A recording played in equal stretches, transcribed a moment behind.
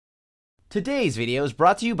Today's video is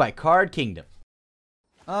brought to you by Card Kingdom.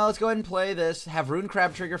 Let's go ahead and play this. Have Rune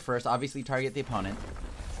Crab trigger first. Obviously target the opponent.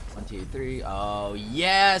 1, 2, 3. Oh,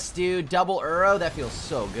 yes, dude. Double Uro. That feels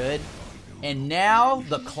so good. And now,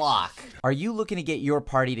 the clock. Are you looking to get your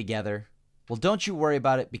party together? Well, don't you worry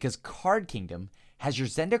about it, because Card Kingdom has your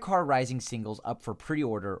Zendikar Rising singles up for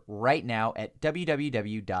pre-order right now at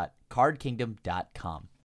www.cardkingdom.com.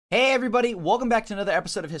 Hey everybody, welcome back to another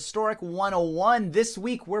episode of Historic 101. This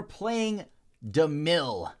week we're playing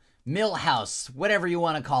DiMill. Millhouse, whatever you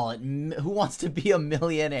want to call it. Who wants to be a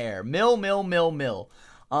millionaire? Mill.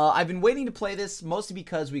 I've been waiting to play this mostly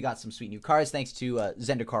because we got some sweet new cards thanks to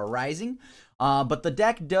Zendikar Rising. But the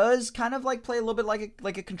deck does kind of like play a little bit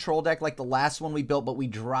like a control deck like the last one we built, but we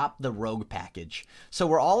dropped the rogue package. So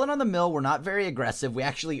we're all in on the mill. We're not very aggressive. We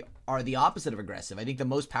actually are the opposite of aggressive. I think the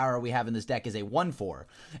most power we have in this deck is a 1/4.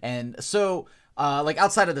 And so, like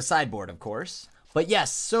outside of the sideboard, of course. But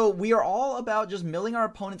yes, so we are all about just milling our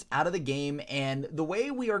opponents out of the game, and the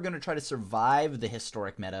way we are going to try to survive the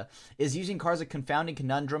historic meta is using cards like Confounding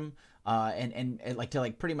Conundrum, and like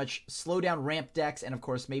to pretty much slow down ramp decks, and of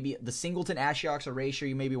course maybe the Singleton Ashiok's Erasure.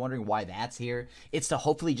 You may be wondering why that's here. It's to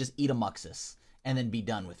hopefully just eat a Muxus and then be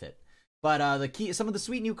done with it. But some of the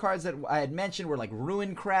sweet new cards that I had mentioned were like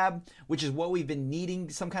Ruin Crab, which is what we've been needing,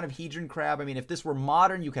 some kind of Hedron Crab. I mean, if this were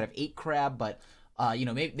modern, you could have 8 Crab, but you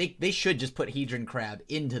know, maybe they should just put Hedron Crab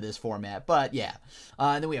into this format, but yeah.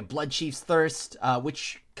 And then we have Blood Chief's Thirst,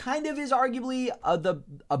 which kind of is arguably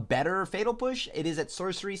a better Fatal Push. It is at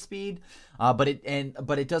sorcery speed, but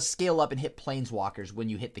it does scale up and hit Planeswalkers when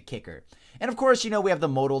you hit the kicker. And of course, you know, we have the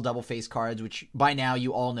modal double face cards, which by now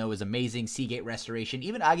you all know is amazing. Seagate Restoration,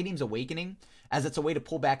 even Aghanim's Awakening, as it's a way to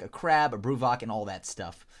pull back a Crab, a Bruvac, and all that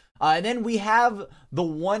stuff. And then we have the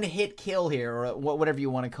one-hit kill here, or whatever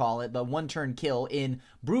you want to call it, the one-turn kill in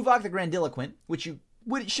Bruvac the Grandiloquent, which you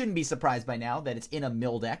shouldn't be surprised by now that it's in a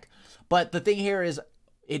mill deck. But the thing here is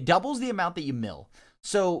it doubles the amount that you mill.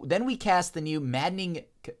 So then we cast the new Maddening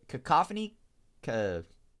Cacophony, the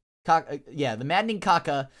Maddening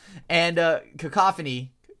Caca and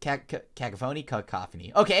Cacophony.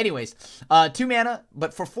 Cacophony. Okay, anyways, 2 mana,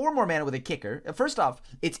 but for 4 more mana with a kicker. First off,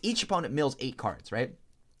 it's each opponent mills 8 cards, right?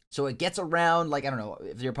 So it gets around, like, I don't know,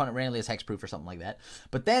 if your opponent randomly has hexproof or something like that.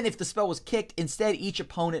 But then if the spell was kicked, instead each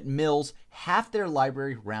opponent mills half their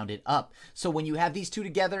library rounded up. So when you have these two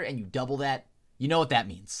together and you double that, you know what that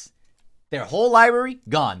means. Their whole library,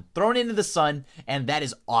 gone. Thrown into the sun, and that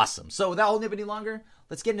is awesome. So without holding up any longer,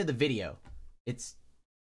 let's get into the video. It's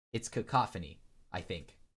Cacophony, I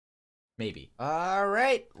think. Maybe. All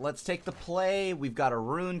right, let's take the play. We've got a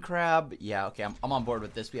Rune Crab. Yeah, okay, I'm on board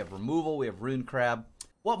with this. We have removal, we have Rune Crab.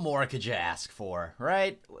 What more could you ask for,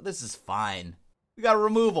 right? This is fine. We got a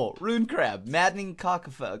removal, Rune Crab, Maddening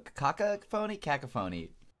Cacophony? Cacophony.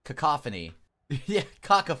 Yeah,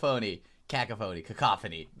 Cacophony.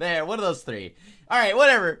 Cacophony. There, one of those 3. All right,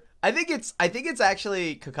 whatever. I think it's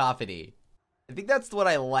actually Cacophony. I think that's what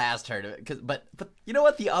I last heard of it. But you know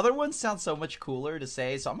what? The other one sounds so much cooler to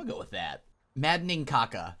say, so I'm gonna go with that. Maddening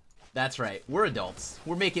Caca. That's right. We're adults.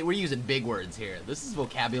 We're using big words here. This is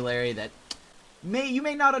vocabulary that you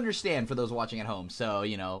may not understand for those watching at home. So,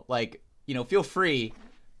 you know, feel free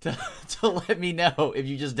to let me know if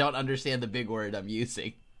you just don't understand the big word I'm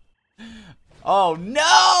using. Oh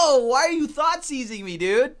no! Why are you Thoughtseizing me,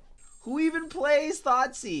 dude? Who even plays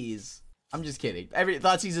Thoughtseize? I'm just kidding.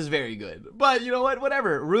 Thoughtseize is very good. But you know what?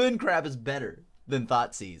 Whatever. Ruin Crab is better than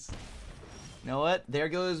Thoughtseize. You know what? There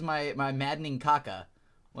goes my Maddening Caca.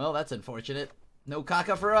 Well, that's unfortunate. No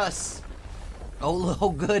caca for us. Oh,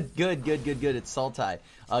 good. It's Sultai.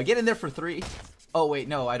 Get in there for 3. Oh, wait,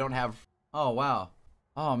 no, I don't have... Oh, wow.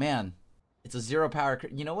 Oh, man. It's a 0 power...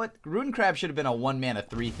 You know what? Rune Crab should have been a 1-mana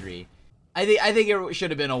 3/3. I think it should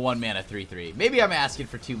have been a 1-mana 3/3. Maybe I'm asking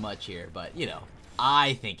for too much here, but, you know,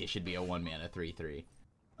 I think it should be a 1-mana 3/3.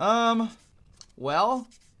 Well,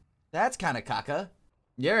 that's kind of caca.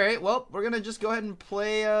 Yeah, all right, well, we're going to just go ahead and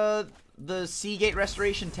play the Seagate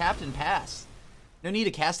Restoration tapped and pass. No need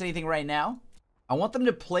to cast anything right now. I want them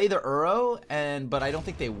to play the Uro, but I don't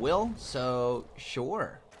think they will, so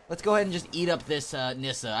sure. Let's go ahead and just eat up this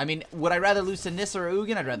Nissa. I mean, would I rather lose to Nissa or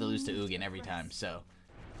Ugin? I'd rather lose to Ugin every time, so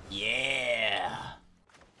yeah.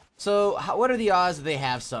 So, what are the odds that they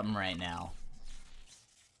have something right now?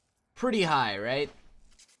 Pretty high, right?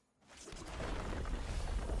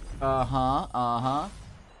 I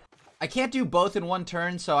can't do both in one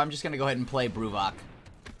turn, so I'm just gonna go ahead and play Bruvac.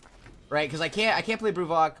 Right, because I can't play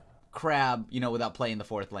Bruvac Crab, you know, without playing the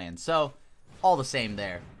 4th land. So, all the same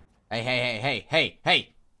there. Hey,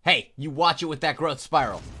 you watch it with that growth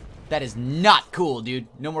spiral. That is not cool, dude.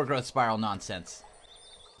 No more growth spiral nonsense.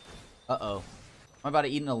 Uh-oh. Am I about to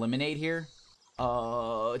eat an lemonade here?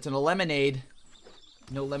 It's an lemonade.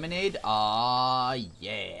 No lemonade? Aw,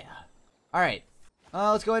 yeah. Alright.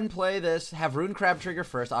 Let's go ahead and play this. Have Rune Crab trigger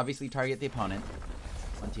first. Obviously target the opponent.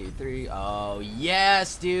 1, 2, 3. Oh,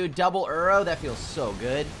 yes, dude. Double Uro. That feels so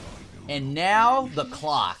good. And now, the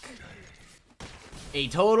clock. A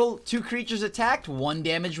total, 2 creatures attacked, 1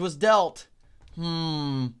 damage was dealt.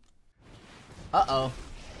 Uh-oh.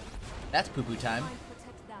 That's poo-poo time.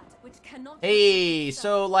 Hey,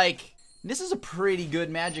 so, like, this is a pretty good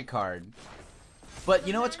Magic card. But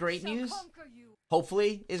you know what's great news?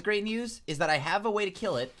 Hopefully is great news, is that I have a way to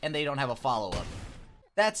kill it, and they don't have a follow-up.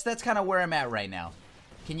 That's kind of where I'm at right now.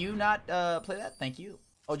 Can you not play that? Thank you.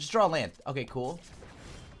 Oh, just draw a land. Okay, cool.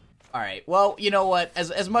 Alright, well, you know what?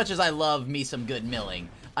 As much as I love me some good milling,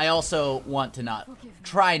 I also want to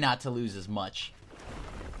try not to lose as much.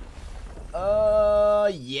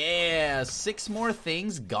 Yeah, 6 more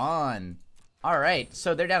things gone. Alright,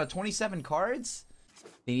 so they're down to 27 cards.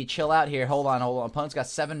 They need to chill out here. Hold on. Opponent's got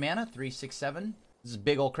 7 mana. 3, 6, 7. This is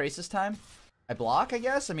big old Krasis time. I block, I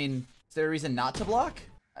guess? I mean, is there a reason not to block?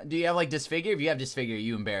 Do you have, like, Disfigure? If you have Disfigure,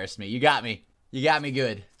 you embarrassed me. You got me. You got me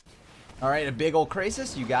good. Alright, a big old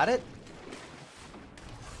Krasis. You got it.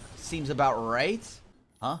 Seems about right.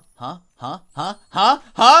 Huh?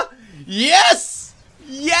 Yes!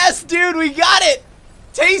 Yes, dude, we got it!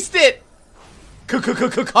 Taste it!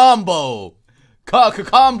 Combo!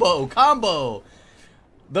 Combo!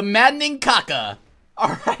 The Maddening Kaka.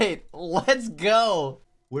 Alright, let's go.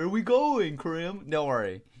 Where are we going, Krim? Don't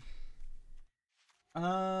worry.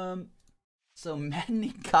 So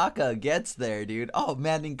Maddening Kaka gets there, dude. Oh,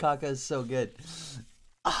 Maddening Kaka is so good.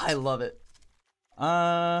 Oh, I love it.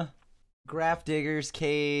 Graph Digger's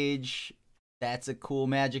Cage. That's a cool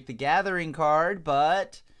Magic the Gathering card,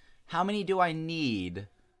 but how many do I need?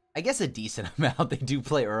 I guess a decent amount. They do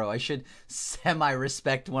play Uro. I should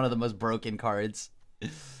semi-respect one of the most broken cards.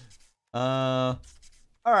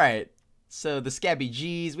 Alright. So the Scabby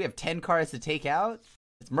G's. We have 10 cards to take out.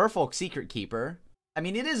 It's Merfolk Secret Keeper. I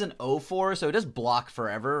mean, it is an 0-4, so it does block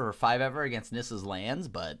forever or 5-ever against Nissa's lands,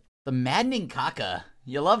 but the Maddening Kaka,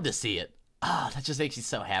 you love to see it. Ah, that just makes me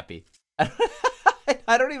so happy.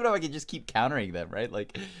 I don't even know if I can just keep countering them, right?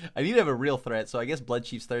 Like, I need to have a real threat, so I guess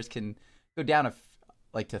Bloodchief's Thirst can go down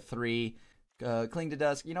to 3. Cling to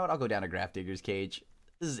Dusk. You know what? I'll go down to Graph Digger's Cage.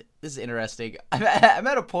 This is interesting. I'm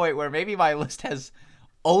at a point where maybe my list has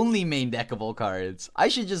only main deckable cards. I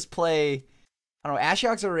should just play, I don't know,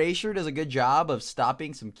 Ashiok's Erasure does a good job of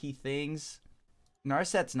stopping some key things.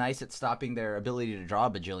 Narset's nice at stopping their ability to draw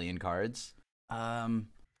a bajillion cards.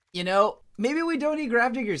 You know, maybe we don't need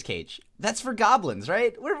Graph Digger's Cage. That's for goblins,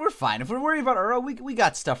 right? We're fine. If we're worried about Uro, we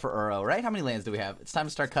got stuff for Uro, right? How many lands do we have? It's time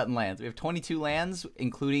to start cutting lands. We have 22 lands,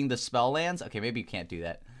 including the spell lands. Okay, maybe you can't do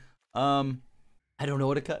that. I don't know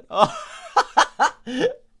what to cut. Oh.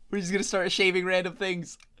 We're just gonna start shaving random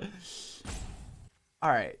things.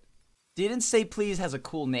 Alright. Didn't Say Please has a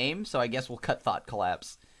cool name, so I guess we'll cut Thought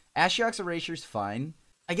Collapse. Ashiok's Erasure's fine.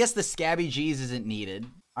 I guess the Scabby G's isn't needed.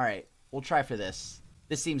 Alright, we'll try for this.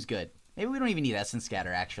 This seems good. Maybe we don't even need Essence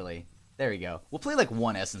Scatter, actually. There we go. We'll play like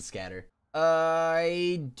 1 Essence Scatter.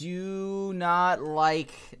 I do not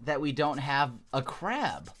like that we don't have a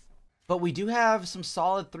crab. But we do have some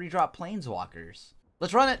solid 3-drop Planeswalkers.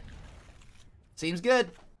 Let's run it. Seems good.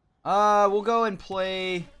 We'll go and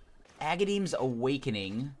play Agadeem's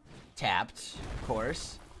Awakening. Tapped, of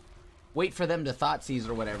course. Wait for them to Thoughtseize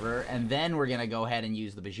or whatever. And then we're going to go ahead and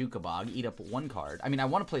use the Bajuka Bog. Eat up 1 card. I mean, I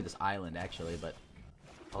want to play this island, actually, but...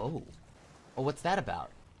 Oh. Oh, what's that about?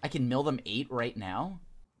 I can mill them 8 right now?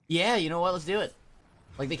 Yeah, you know what? Let's do it.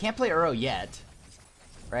 Like, they can't play Uro yet.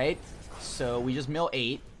 Right? So, we just mill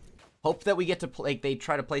 8. Hope that we get to play, like, they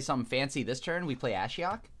try to play something fancy this turn. We play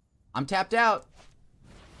Ashiok. I'm tapped out.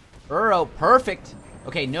 Uro, perfect.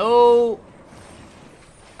 Okay, no.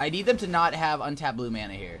 I need them to not have untapped blue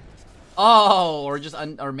mana here. Oh, or just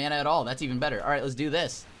or mana at all. That's even better. All right, let's do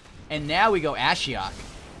this. And now we go Ashiok.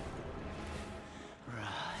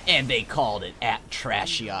 And they called it at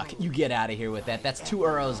Trashiok. You get out of here with that. That's 2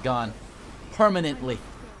 Uros gone. Permanently.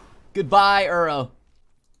 Goodbye, Uro.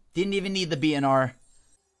 Didn't even need the BNR.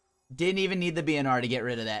 Didn't even need the BNR to get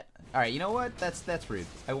rid of that. Alright, you know what? That's rude.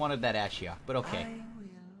 I wanted that Ashiok, but okay.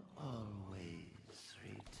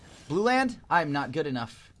 Blue land? I'm not good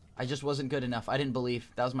enough. I just wasn't good enough. I didn't believe.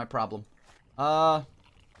 That was my problem. Alright,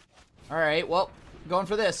 well, going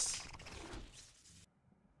for this.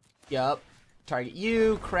 Yup. Target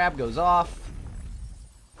you. Crab goes off.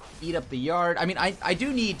 Eat up the yard. I mean, I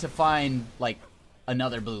do need to find, like,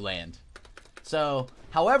 another blue land. So,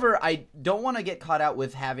 however, I don't want to get caught out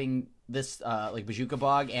with having like Bazooka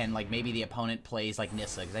Bog, and like maybe the opponent plays like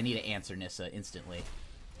Nissa, because I need to answer Nissa instantly.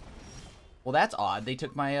 Well, that's odd. They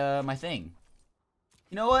took my my thing.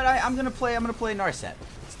 You know what? I'm gonna play Narset.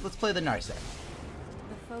 Let's play the Narset.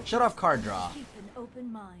 Shut off card draw. Keep an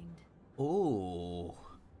open mind. Ooh.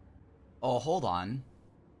 Oh, hold on.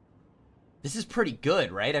 This is pretty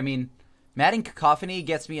good, right? I mean, Madding Cacophony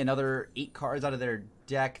gets me another 8 cards out of their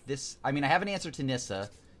deck. I mean, I have an answer to Nissa.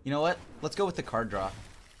 You know what? Let's go with the card draw.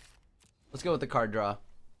 Let's go with the card draw.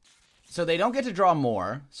 So they don't get to draw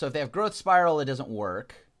more. So if they have Growth Spiral, it doesn't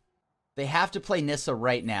work. They have to play Nissa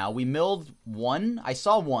right now. We milled 1. I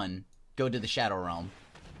saw 1 go to the Shadow Realm.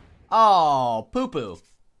 Oh, poo-poo.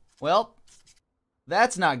 Well,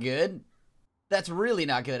 that's not good. That's really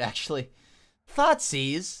not good, actually.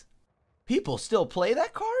 Thoughtseize. People still play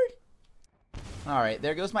that card? Alright,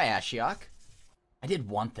 there goes my Ashiok. I did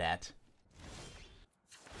want that.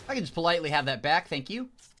 I can just politely have that back, thank you.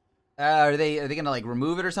 Are they gonna like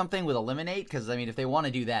remove it or something with Eliminate? Because I mean, if they want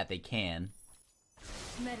to do that, they can.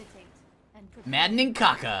 Meditate and Maddening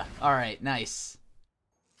Kaka. Alright, nice.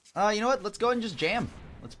 You know what? Let's go and just jam.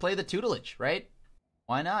 Let's play the tutelage, right?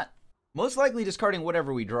 Why not? Most likely discarding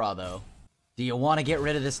whatever we draw, though. Do you want to get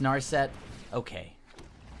rid of this Narset? Okay.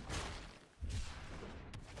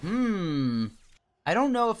 I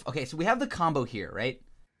don't know if... Okay, so we have the combo here, right?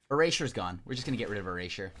 Erasure's gone. We're just going to get rid of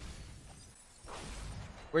Erasure.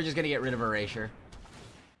 We're just going to get rid of Erasure.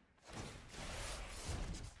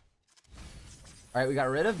 Alright, we got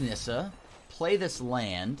rid of Nissa. Play this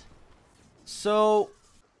land. So,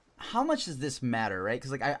 how much does this matter, right?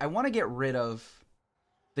 Because, like, I want to get rid of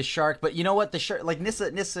the Shark, but you know what? The Shark... Like,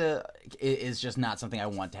 Nissa is just not something I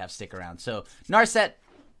want to have stick around. So, Narset,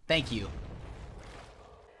 thank you.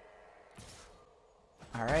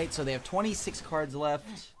 Alright, so they have 26 cards left.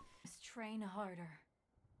 Let's train harder.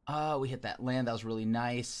 We hit that land. That was really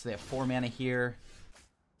nice. They have 4 mana here.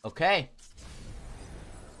 Okay.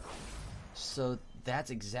 So that's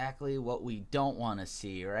exactly what we don't want to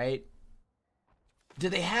see, right? Do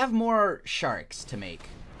they have more sharks to make?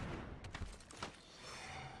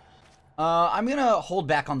 I'm going to hold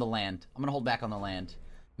back on the land. I'm going to hold back on the land.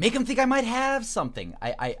 Make them think I might have something.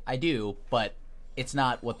 I do, but it's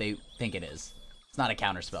not what they think it is. It's not a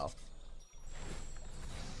counterspell.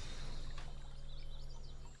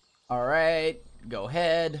 Alright, go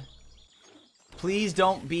ahead. Please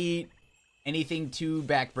don't be anything too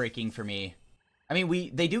backbreaking for me. I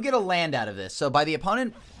mean, they do get a land out of this. So by the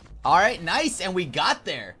opponent... Alright, nice, and we got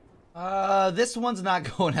there. This one's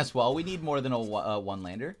not going as well. We need more than a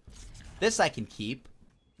one-lander. This I can keep.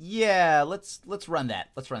 Yeah, let's run that.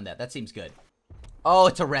 Let's run that. That seems good. Oh,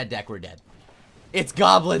 it's a red deck. We're dead. It's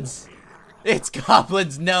goblins. It's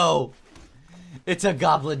goblins. No. It's a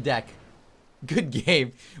goblin deck. Good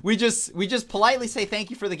game. We just politely say thank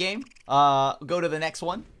you for the game. Go to the next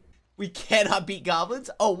one. We cannot beat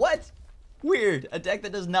goblins. Oh, what? Weird. A deck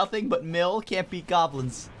that does nothing but mill can't beat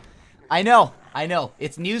goblins. I know.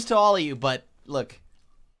 It's news to all of you, but look.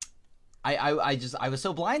 I was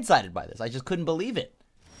so blindsided by this. I just couldn't believe it.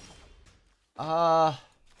 I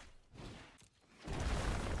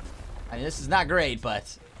mean, this is not great,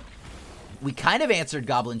 but we kind of answered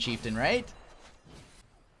Goblin Chieftain, right?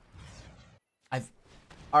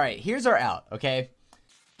 Alright, here's our out, okay?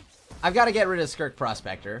 I've got to get rid of Skirk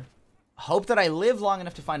Prospector. Hope that I live long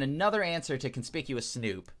enough to find another answer to Conspicuous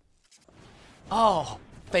Snoop. Oh,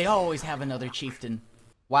 they always have another Chieftain.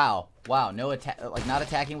 Wow, no attack, like not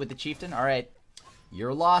attacking with the Chieftain? Alright,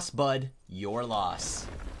 your loss, bud. Your loss.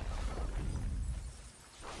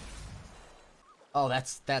 Oh,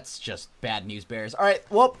 that's just bad news bears. Alright,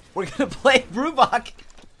 well, we're gonna play Bruvac.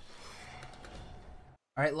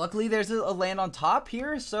 Alright, luckily there's a land on top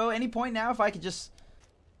here, so any point now if I could just...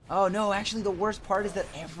 Oh no, actually the worst part is that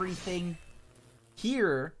everything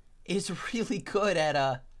here is really good at,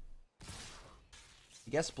 I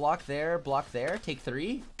guess block there, take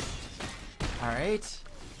 3. Alright.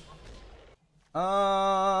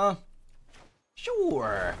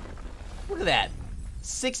 Sure. Look at that.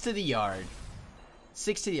 6 to the yard.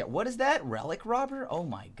 6 to the yard. What is that? Relic Robber? Oh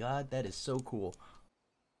my god, that is so cool.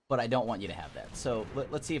 But I don't want you to have that. So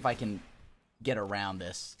let's see if I can get around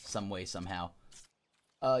this some way, somehow.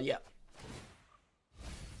 Yeah.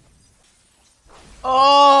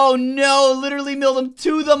 Oh no! Literally milled him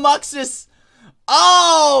to the Muxus!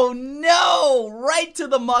 Oh no! Right to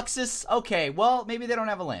the Muxus! Okay, well, maybe they don't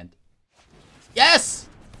have a land. Yes!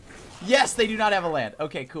 Yes, they do not have a land.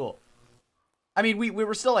 Okay, cool. I mean, we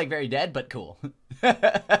were still, like, very dead, but cool.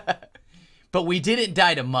 But we didn't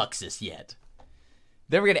die to Muxus yet.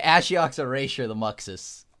 Then we're gonna Ashiok's Erasure the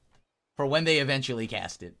Muxus. For when they eventually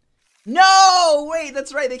cast it. No! Wait,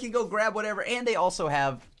 that's right. They can go grab whatever. And they also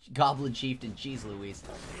have Goblin Chieftain. Jeez Louise.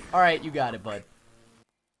 Alright, you got it, bud.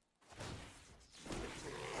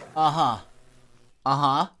 Uh-huh.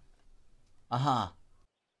 Uh-huh. Uh-huh.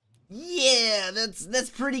 Yeah, that's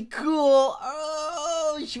pretty cool.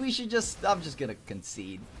 Oh, we should just... I'm just gonna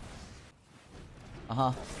concede.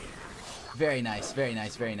 Uh-huh. Very nice, very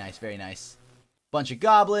nice, very nice, very nice. Bunch of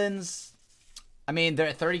goblins. I mean, they're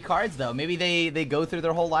at 30 cards, though. Maybe they go through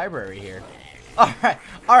their whole library here.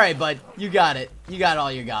 Alright, bud. You got it. You got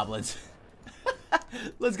all your goblins.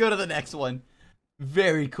 Let's go to the next one.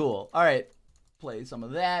 Very cool. Alright. Play some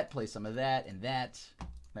of that, and that.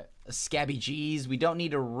 Scabby G's. We don't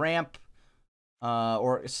need to ramp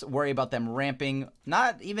or worry about them ramping.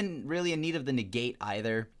 Not even really in need of the negate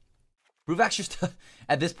either. Bruvac's just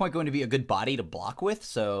at this point going to be a good body to block with,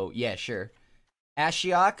 so yeah, sure.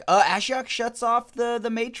 Ashiok. Ashiok shuts off the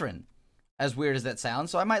matron. As weird as that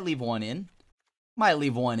sounds, so I might leave one in.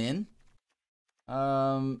 Clean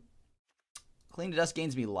to Dust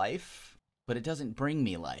gains me life, but it doesn't bring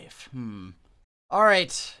me life.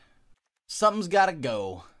 Alright. Something's gotta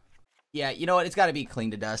go. Yeah, you know what? It's gotta be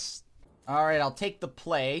Clean to Dust. Alright, I'll take the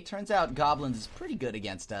play. Turns out Goblins is pretty good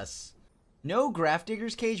against us. No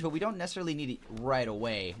Grafdigger's Cage, but we don't necessarily need it right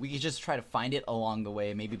away. We could just try to find it along the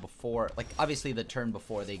way, maybe before, like, obviously the turn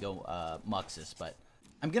before they go Muxus, but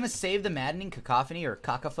I'm gonna save the Maddening Cacophony, or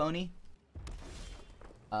Cacophony.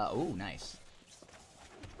 Oh, nice.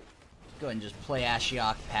 Go ahead and just play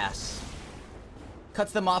Ashiok, pass.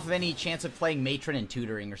 Cuts them off of any chance of playing Matron and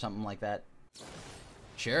tutoring or something like that.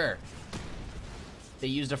 Sure. They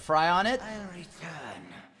used a Fry on it? I'll return.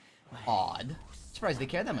 Odd. Surprised they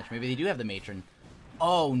care that much. Maybe they do have the Matron.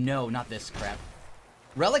 Oh no, not this crap.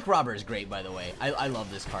 Relic Robber is great, by the way. I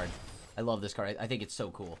love this card. I love this card. I think it's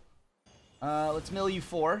so cool. Let's mill you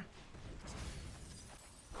 4.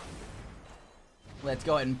 Let's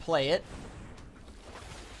go ahead and play it.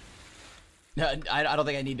 No, I don't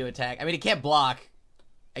think I need to attack. I mean, it can't block.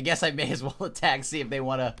 I guess I may as well attack, see if they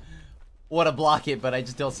wanna block it, but I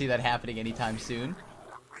just don't see that happening anytime soon.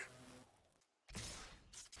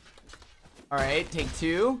 Alright, take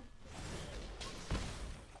 2.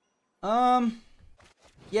 Yeah,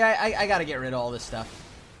 I gotta get rid of all this stuff.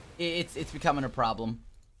 It's becoming a problem.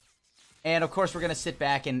 And of course we're gonna sit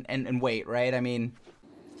back and wait, right? I mean,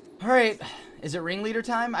 alright, is it ringleader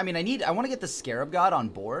time? I mean, I wanna get the Scarab God on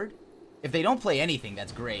board. If they don't play anything,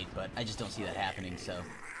 that's great, but I just don't see that happening, so.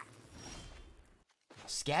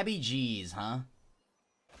 Scabby G's, huh?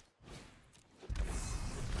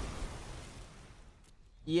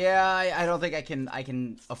 Yeah, I don't think I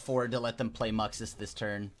can afford to let them play Muxus this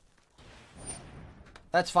turn.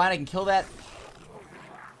 That's fine, I can kill that.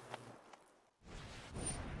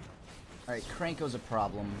 Alright, Kranko's a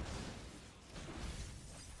problem.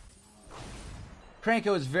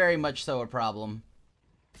 Kranko is very much so a problem.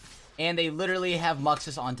 And they literally have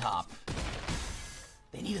Muxus on top.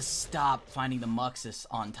 They need to stop finding the Muxus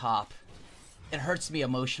on top. It hurts me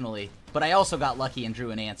emotionally. But I also got lucky and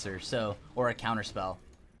drew an answer, so... Or a counterspell.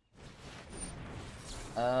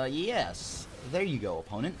 Yes. There you go,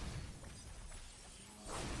 opponent.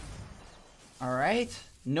 Alright.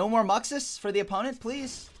 No more Muxus for the opponent,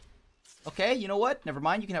 please. Okay, you know what? Never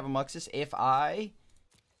mind, you can have a Muxus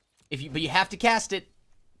but you have to cast it.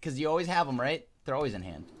 Because you always have them, right? They're always in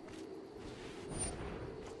hand.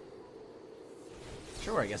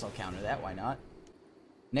 Sure, I guess I'll counter that. Why not?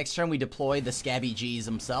 Next turn, we deploy the Scabby G's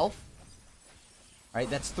himself. Alright,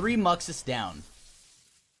 that's 3 Muxus down.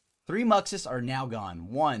 3 Muxus are now gone.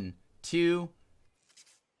 1, 2...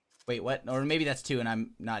 Wait, what? Or maybe that's 2 and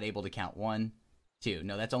I'm not able to count. 1, 2.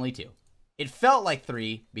 No, that's only 2. It felt like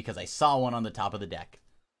 3 because I saw one on the top of the deck.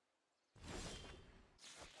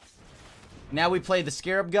 Now we play the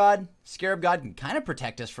Scarab God. Scarab God can kind of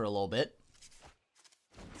protect us for a little bit.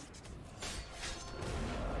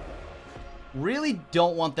 Really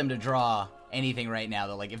don't want them to draw anything right now,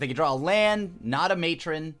 though. Like, if they could draw a land, not a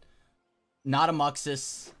Matron, not a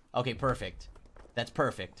Muxus. Okay, perfect. That's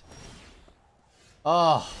perfect.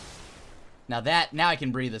 Oh. Now I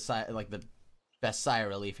can breathe a sigh, like, the best sigh of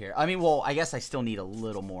relief here. I mean, well, I guess I still need a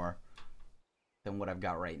little more than what I've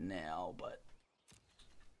got right now, but...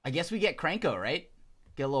 I guess we get Kranko, right?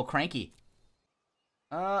 Get a little cranky.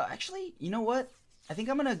 Actually, you know what? I think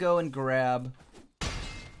I'm gonna go and grab...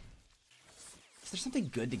 Is there something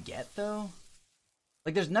good to get, though?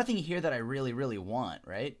 Like, there's nothing here that I really, really want,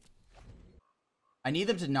 right? I need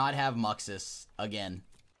them to not have Muxus again.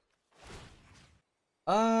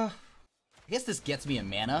 I guess this gets me a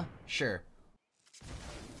mana. Sure.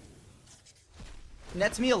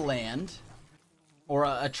 Nets me a land. Or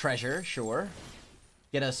a treasure, sure.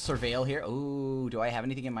 Get a Surveil here. Ooh, do I have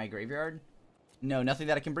anything in my graveyard? No, nothing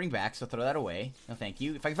that I can bring back, so throw that away. No, thank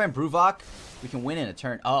you. If I can find Bruvac, we can win in a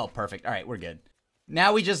turn. Oh, perfect. All right, we're good.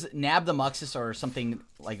 Now we just nab the Muxus or something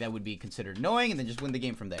like that would be considered annoying, and then just win the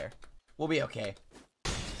game from there. We'll be okay.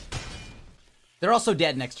 They're also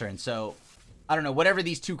dead next turn, so I don't know. Whatever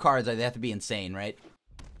these 2 cards are, they have to be insane, right?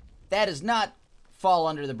 That does not fall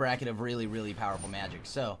under the bracket of really, really powerful magic.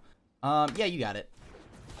 So, yeah, you got it.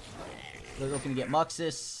 They're looking to get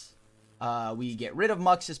Muxus. We get rid of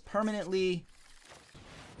Muxus permanently.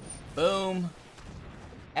 Boom.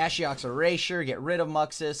 Ashiok's Erasure. Get rid of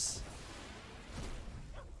Muxus.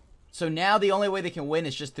 So now the only way they can win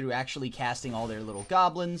is just through actually casting all their little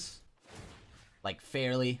goblins. Like,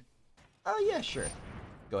 fairly. Oh, yeah, sure.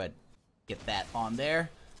 Go ahead. Get that on there.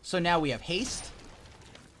 So now we have haste.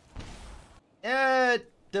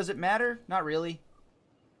 Does it matter? Not really.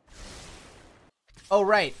 Oh,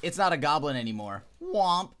 right. It's not a goblin anymore.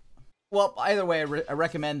 Womp. Well, either way, I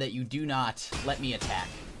recommend that you do not let me attack.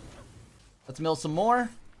 Let's mill some more.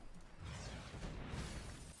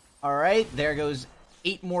 Alright, there goes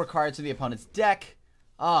 8 more cards to the opponent's deck.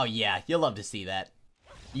 Oh, yeah. You'll love to see that.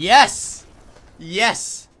 Yes!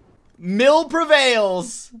 Yes! Mill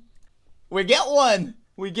prevails! We get one!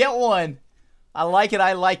 We get one! I like it,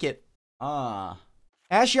 I like it.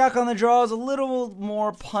 Ashiok on the draw is a little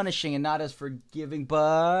more punishing and not as forgiving,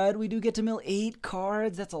 but we do get to mill 8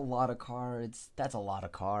 cards. That's a lot of cards. That's a lot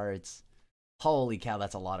of cards. Holy cow,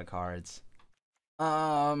 that's a lot of cards.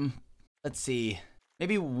 Let's see.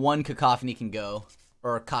 Maybe 1 cacophony can go.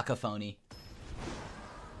 Or a cacophony.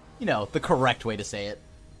 You know, the correct way to say it.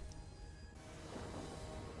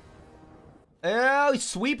 Oh,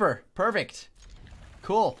 sweeper. Perfect.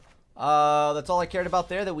 Cool. That's all I cared about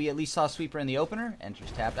there, that we at least saw Sweeper in the opener.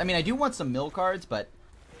 Enters tapped. I mean, I do want some mill cards, but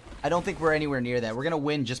I don't think we're anywhere near that. We're going to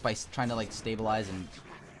win just by trying to, like, stabilize, and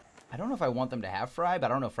I don't know if I want them to have Fry, but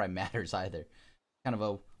I don't know if Fry matters either. Kind of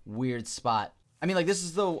a weird spot. I mean, like, this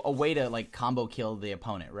is a way to, like, combo kill the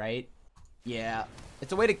opponent, right? Yeah.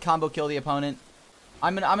 It's a way to combo kill the opponent.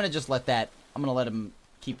 I'm gonna just let that. I'm gonna let them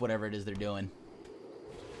keep whatever it is they're doing.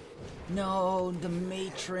 No, the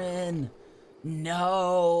matron.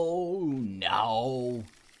 No, no.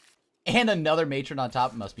 And another matron on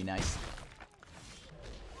top must be nice.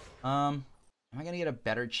 Am I gonna get a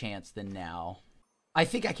better chance than now? I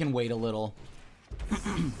think I can wait a little.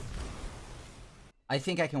 I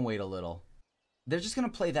think I can wait a little. They're just gonna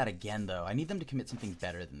play that again, though. I need them to commit something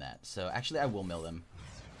better than that. So actually, I will mill them.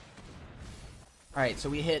 All right, so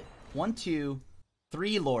we hit 1, 2,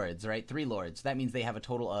 3 lords, right? 3 lords. That means they have a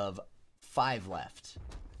total of 5 left.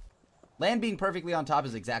 Land being perfectly on top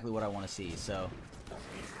is exactly what I want to see, so...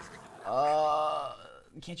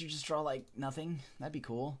 can't you just draw, like, nothing? That'd be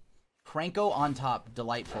cool. Cranko on top.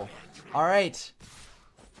 Delightful. Alright.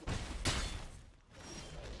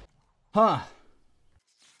 Huh.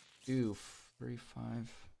 2, 3,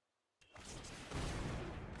 5...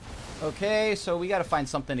 Okay, so we gotta find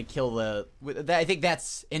something to kill the... I think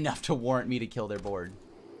that's enough to warrant me to kill their board.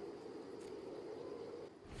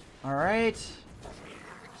 Alright.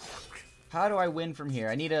 How do I win from here?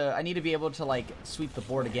 I need to be able to, like, sweep the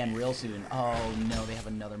board again real soon. Oh, no, they have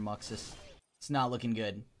another Muxus. It's not looking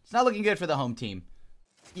good. It's not looking good for the home team.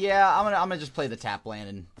 Yeah, I'm gonna just play the tap land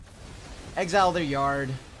and exile their yard.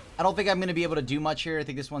 I don't think I'm gonna be able to do much here. I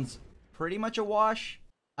think this one's pretty much a wash.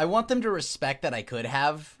 I want them to respect that I could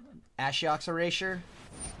have Ashiok's Erasure.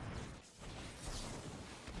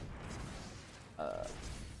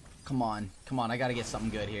 Come on. Come on, I gotta get something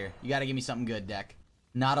good here. You gotta give me something good, deck.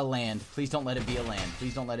 Not a land. Please don't let it be a land.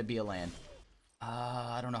 Please don't let it be a land.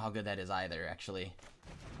 I don't know how good that is either, actually.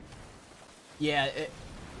 Yeah,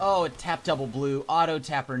 oh, it tapped double blue. Auto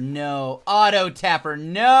tapper, no. Auto tapper,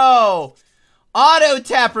 no! Auto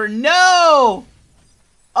tapper, no!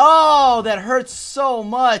 Oh, that hurts so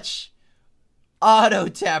much. Auto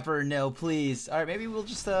tapper, no, please. All right, maybe we'll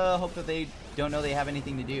just hope that they don't know they have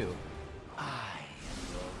anything to do.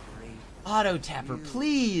 Auto tapper,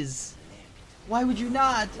 please. Why would you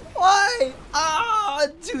not? Why? Ah,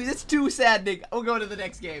 dude, it's too saddening. We'll go to the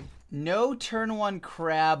next game. No turn 1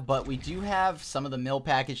 crab, but we do have some of the mill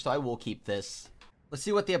package, so I will keep this. Let's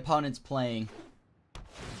see what the opponent's playing.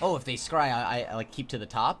 Oh, if they scry, I like keep to the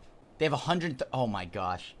top. They have 100. Oh my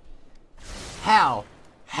gosh. How?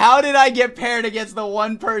 How did I get paired against the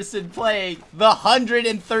one person playing the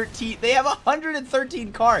 113? They have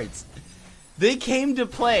 113 cards. They came to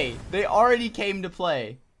play. They already came to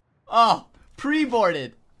play. Oh,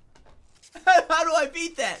 pre-boarded. How do I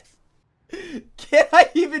beat that? Can I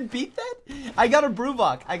even beat that? I got a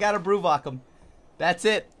Bruvac. I got to Bruvac him. That's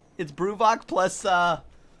it. It's Bruvac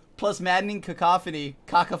plus maddening cacophony.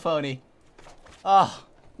 Oh,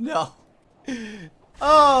 no.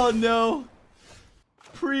 Oh, no.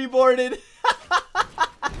 Pre-boarded.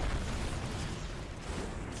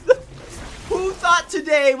 Who thought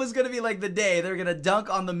today was going to be like the day they're going to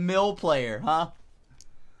dunk on the mill player, huh?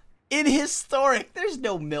 In Historic, there's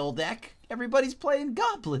no mill deck. Everybody's playing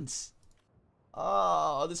goblins.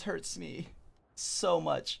 Oh, this hurts me so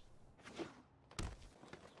much.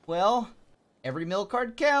 Well, every mill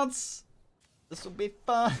card counts. This will be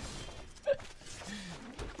fun.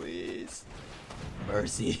 Please.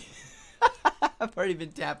 Mercy. I've already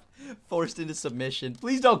been tapped, forced into submission.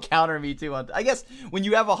 Please don't counter me too. I guess when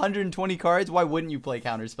you have 120 cards, why wouldn't you play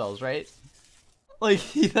counter spells, right?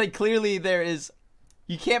 Like clearly there is,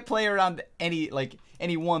 you can't play around any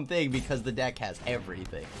one thing because the deck has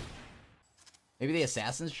everything. Maybe the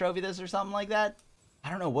Assassin's Trophy this or something like that.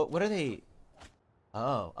 I don't know. What are they?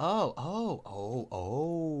 Oh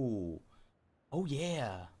yeah.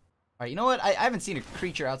 All right. You know what? I haven't seen a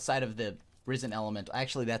creature outside of the Risen Elemental.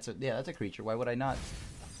 Actually, that's a creature. Why would I not?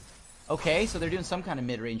 Okay, so they're doing some kind of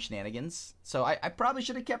mid-range shenanigans. So I probably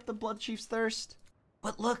should have kept the Blood Chief's Thirst.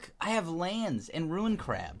 But look, I have lands and Ruin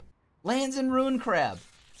Crab. Lands and Ruin Crab.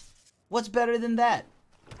 What's better than that?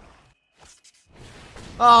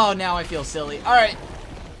 Oh, now I feel silly. All right.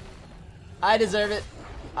 I deserve it.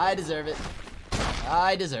 I deserve it.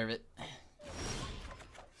 I deserve it.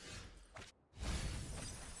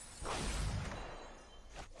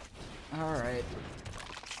 All right.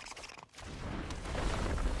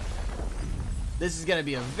 This is gonna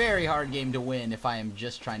be a very hard game to win if I am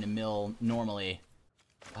just trying to mill normally.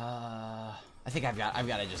 I think I've got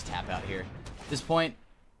to just tap out here. At this point,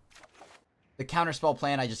 the counterspell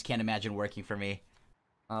plan I just can't imagine working for me.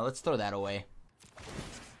 Let's throw that away.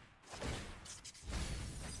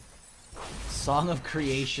 Song of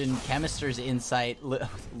Creation, Chemister's Insight.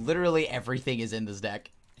 Literally everything is in this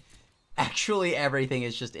deck. Actually, everything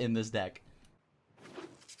is just in this deck.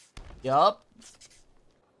 Yup.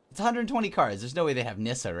 It's 120 cards. There's no way they have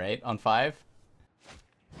Nissa, right? On 5.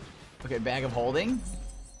 Okay, Bag of Holding.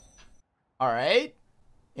 All right.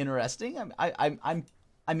 Interesting. I'm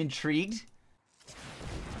intrigued.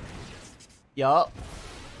 Yup.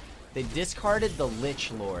 They discarded the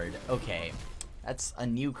Lich Lord. Okay. That's a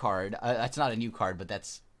new card. That's not a new card, but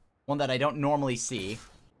that's one that I don't normally see.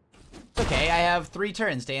 It's okay, I have 3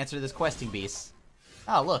 turns to answer this questing beast.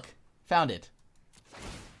 Oh, look. Found it.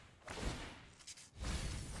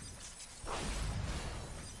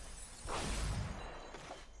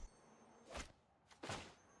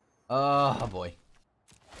 Oh, boy.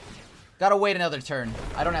 Gotta wait another turn.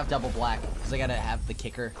 I don't have double black, because I gotta have the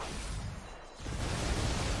kicker.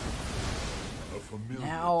 A familiar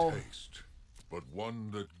Now, taste, but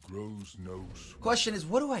one that grows no sweet. question is,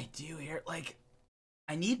 what do I do here? Like,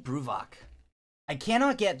 I need Bruvac. I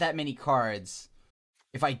cannot get that many cards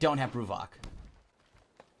if I don't have Bruvac.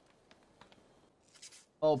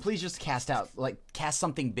 Oh, please just cast out. Like, cast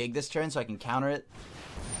something big this turn so I can counter it.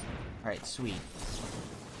 Alright, sweet.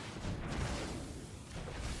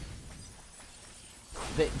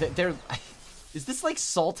 They're... Is this like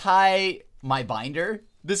Sultai my binder?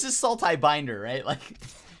 This is Sultai binder, right? Like,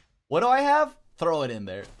 what do I have? Throw it in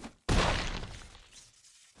there.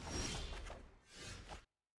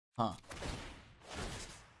 Huh.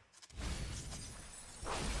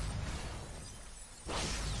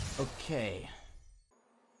 Okay.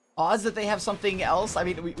 Odds that they have something else? I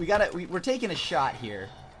mean, we're taking a shot here.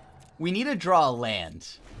 We need to draw a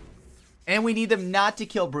land. And we need them not to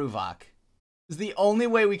kill Bruvac. This is the only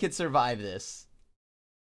way we could survive this.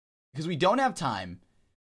 Because we don't have time.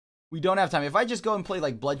 We don't have time. If I just go and play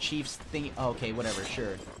like Blood Chief's thing... Oh, okay, whatever,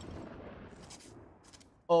 sure.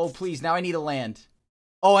 Oh, please, now I need a land.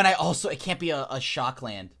 Oh, and I also... It can't be a shock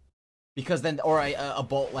land. Because then... Or a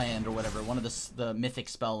bolt land or whatever. One of the mythic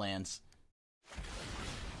spell lands.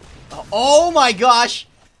 Oh my gosh!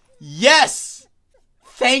 Yes!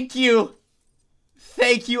 Thank you!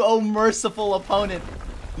 Thank you, oh merciful opponent.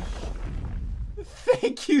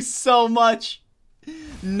 Thank you so much.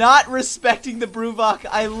 Not respecting the Bruvac.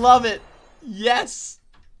 I love it. Yes.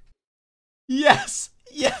 Yes.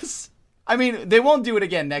 Yes. I mean, they won't do it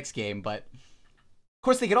again next game, but... Of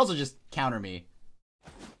course, they could also just counter me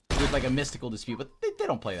with like a mystical dispute, but they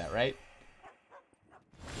don't play that, right?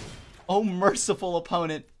 Oh, merciful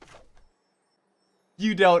opponent.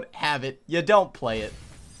 You don't have it. You don't play it.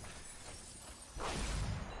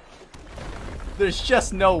 There's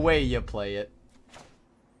just no way you play it.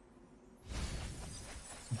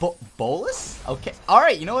 Bolus? Okay.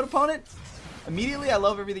 Alright, you know what, opponent? Immediately, I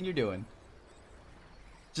love everything you're doing.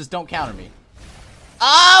 Just don't counter me.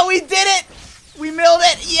 Ah, we did it! We milled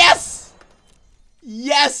it! Yes!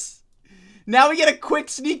 Yes! Now we get a quick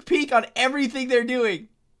sneak peek on everything they're doing.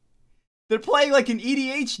 They're playing like an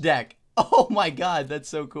EDH deck. Oh my god, that's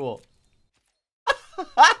so cool.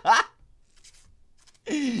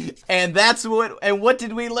 And what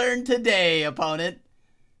did we learn today, opponent?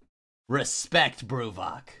 Respect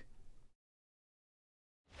Bruvac.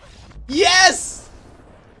 Yes!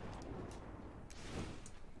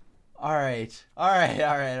 Alright. Alright.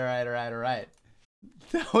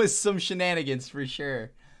 That was some shenanigans for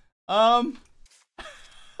sure. I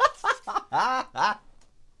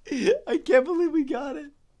can't believe we got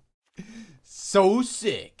it. So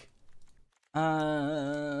sick.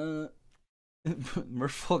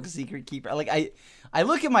 Merfolk Secret Keeper. Like I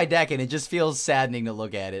look at my deck and it just feels saddening to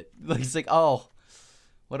look at it. Like it's like, oh,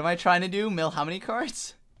 what am I trying to do? Mill how many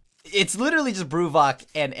cards? It's literally just Bruvac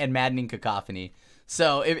and Maddening Cacophony.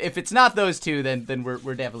 So if it's not those two, then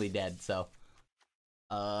we're definitely dead. So,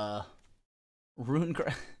 Rune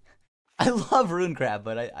Crab. I love Rune Crab,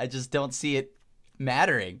 but I just don't see it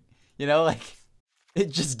mattering. You know, like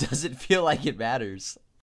it just doesn't feel like it matters.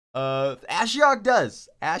 Ashiok does.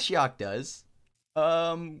 Ashiok does.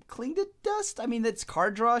 Cling to Dust. I mean, that's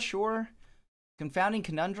card draw, sure. Confounding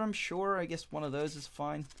Conundrum, sure. I guess one of those is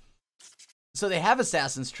fine. So they have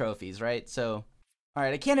Assassin's Trophies, right? So, all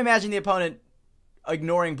right. I can't imagine the opponent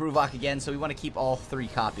ignoring Bruvac again, so we want to keep all 3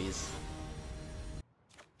 copies.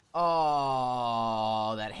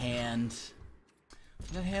 Oh, that hand.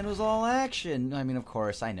 That hand was all action. I mean, of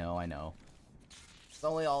course, I know. It's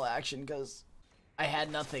only all action because I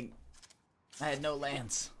had nothing. I had no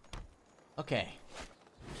lands. Okay.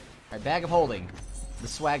 Alright, Bag of Holding. The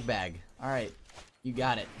swag bag. Alright. You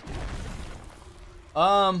got it.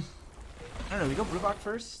 I don't know. We go Bruvac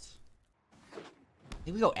first? I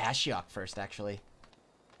think we go Ashiok first, actually.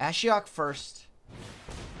 Ashiok first.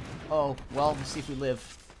 Oh, well, let's see if we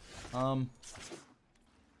live.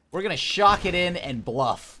 We're gonna shock it in and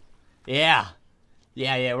bluff. Yeah.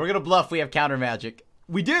 Yeah, we're gonna bluff. We have counter magic.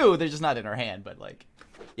 We do, they're just not in our hand, but like,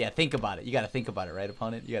 yeah, think about it. You gotta think about it, right,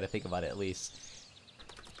 opponent? You gotta think about it at least.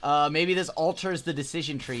 Maybe this alters the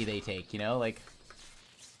decision tree they take, you know? Like,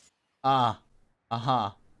 I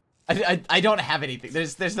don't have anything.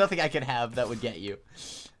 There's nothing I could have that would get you.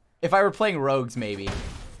 If I were playing rogues, maybe.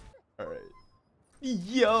 Alright.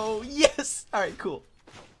 Yo, yes! Alright, cool.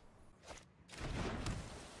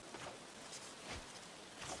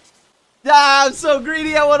 Ah, I'm so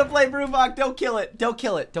greedy. I want to play Bruvac. Don't kill it. Don't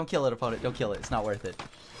kill it. Don't kill it, opponent. Don't kill it. It's not worth it.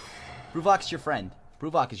 Bruvac's your friend.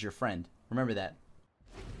 Bruvac is your friend. Remember that.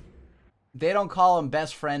 They don't call him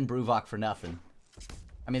best friend Bruvac for nothing.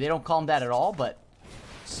 I mean, they don't call him that at all, but...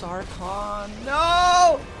 Sarkhan.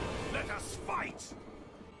 No! Let us fight!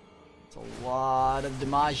 It's a lot of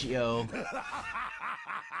DiMaggio.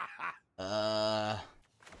 Well,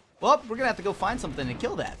 we're gonna have to go find something to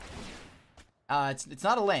kill that. It's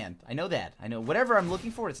not a land. I know that. I know whatever I'm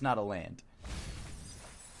looking for, it's not a land.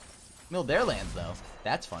 Milled their lands, though.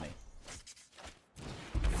 That's funny.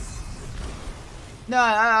 No,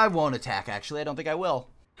 I won't attack, actually. I don't think I will.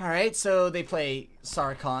 Alright, so they play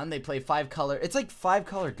Sarkhan. They play 5-color. It's like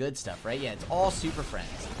 5-color good stuff, right? Yeah, it's all Super Friends.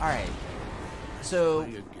 Alright. So...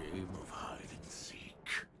 Play a game of hide and seek.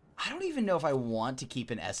 I don't even know if I want to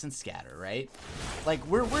keep an Essence Scatter, right? Like,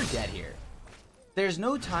 we're dead here. There's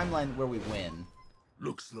no timeline where we win.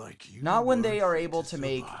 Looks like you Not when they weren't are fit able to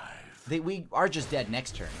make... survive. We are just dead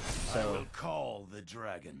next turn, I so... will call the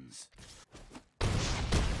dragons.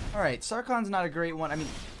 Alright, Sarkhan's not a great one. I mean,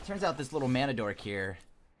 turns out this little mana dork here...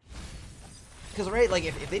 Because, right, like,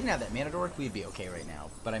 if they didn't have that mana dork, we'd be okay right now.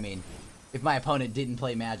 But, I mean, if my opponent didn't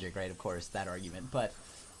play Magic, right, of course, that argument. But,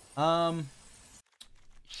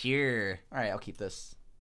 here. Alright, I'll keep this.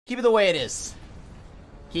 Keep it the way it is.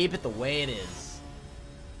 Keep it the way it is.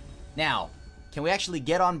 Now, can we actually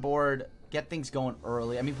get on board, get things going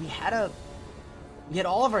early? I mean, we had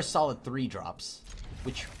all of our solid 3 drops,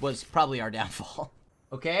 which was probably our downfall.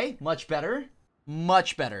 Okay, much better.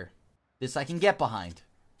 Much better. This I can get behind.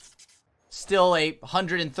 Still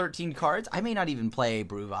 113 cards. I may not even play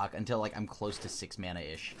Bruvac until like I'm close to 6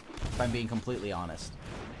 mana-ish, if I'm being completely honest.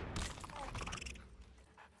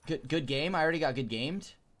 Good game. I already got good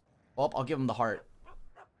gamed. Well, I'll give him the heart.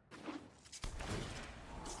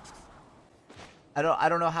 I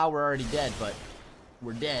don't know how we're already dead, but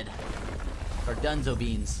we're dead. Our Dunzo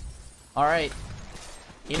beans. All right,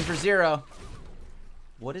 in for 0.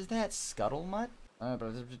 What is that? Scuttlemutt?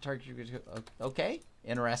 Okay,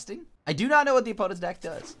 interesting. I do not know what the opponent's deck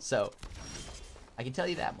does, so I can tell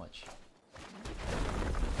you that much.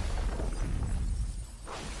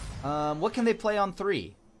 What can they play on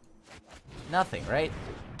 3? Nothing, right?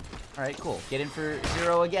 Alright, cool. Get in for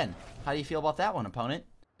 0 again. How do you feel about that one, opponent?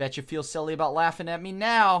 Bet you feel silly about laughing at me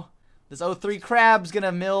now. This 03 Crab's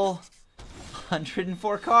gonna mill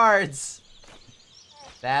 104 cards.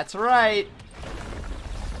 That's right.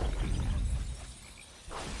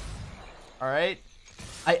 Alright.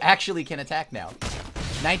 I actually can attack now.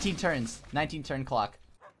 19 turns. 19 turn clock.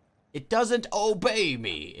 It doesn't obey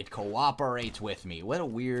me. It cooperates with me. What a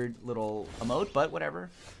weird little emote, but whatever.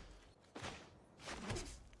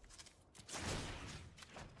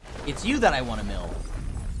 It's you that I want to mill.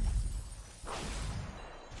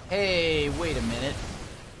 Hey, wait a minute.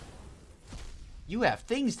 You have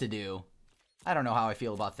things to do. I don't know how I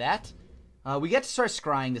feel about that. We get to start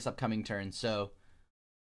scrying this upcoming turn, so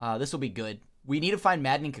this will be good. We need to find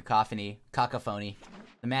Maddening Cacophony.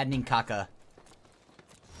 The Maddening Caca.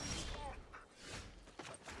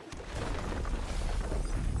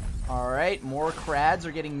 Alright, more crads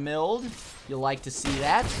are getting milled. You'll like to see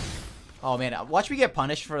that. Oh man, watch me get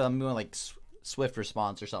punished for them doing like swift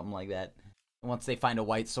response or something like that. Once they find a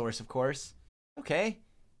white source, of course. Okay,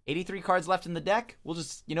 83 cards left in the deck. We'll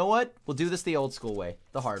just, you know what? We'll do this the old school way,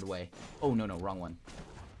 the hard way. Oh no, wrong one.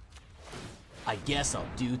 I guess I'll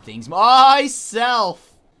do things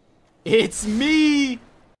myself. It's me.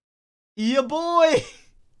 Yeah, boy.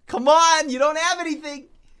 Come on, you don't have anything.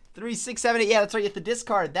 3, 6, 7, 8. Yeah, that's right. You have to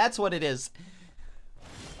discard. That's what it is.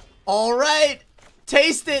 All right.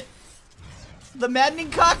 Taste it. The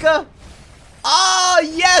Maddening Caca. Oh,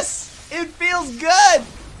 yes. It feels good.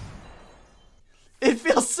 It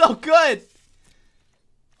feels so good.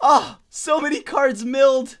 Oh, so many cards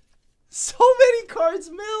milled. So many cards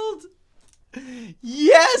milled.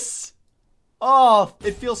 Yes. Oh,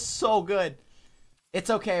 it feels so good. It's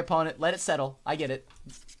okay, opponent. Let it settle. I get it.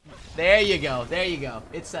 There you go. There you go.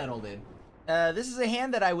 It's settled in. This is a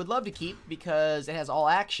hand that I would love to keep because it has all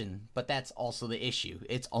action, but that's also the issue.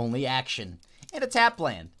 It's only action. And a tap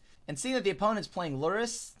land. And seeing that the opponent's playing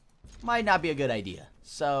Lurrus might not be a good idea.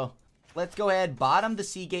 So, let's go ahead, bottom the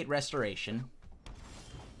Seagate Restoration.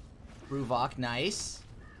 Bruvac, nice.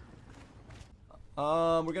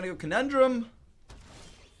 We're gonna go Conundrum.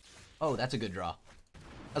 Oh, that's a good draw.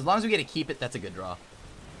 As long as we get to keep it, that's a good draw.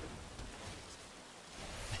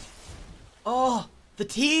 Oh, the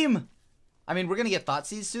team! I mean, we're gonna get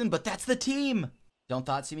Thoughtseize soon, but that's the team! Don't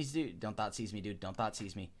Thoughtseize me, dude. Don't Thoughtseize me, dude. Don't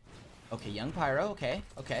Thoughtseize me. Okay, Young Pyro. Okay,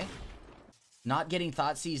 okay. Not getting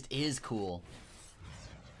Thoughtseized is cool.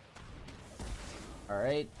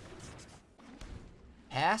 Alright.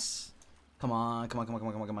 Pass. Come on, come on, come on, come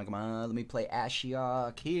on, come on, come on, come on. Let me play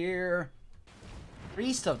Ashiok here.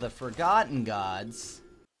 Priest of the Forgotten Gods.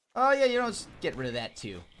 Oh, yeah, you know, let's get rid of that,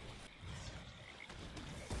 too.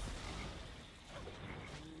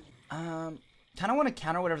 Kind of want to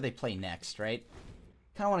counter whatever they play next, right?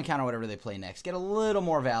 Kind of want to counter whatever they play next. Get a little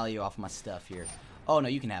more value off my stuff here. Oh, no,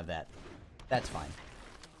 you can have that. That's fine.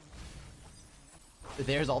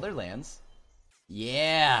 There's all their lands.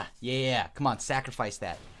 Yeah, yeah. Come on, sacrifice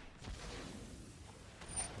that.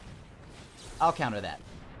 I'll counter that.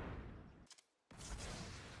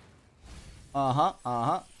 Uh-huh,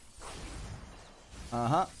 uh-huh.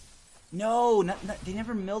 Uh-huh. No, they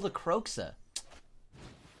never milled a Croxa.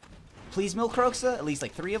 Please mill Croxa? At least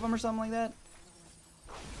like 3 of them or something like that?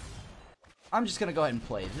 I'm just gonna go ahead and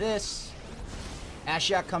play this.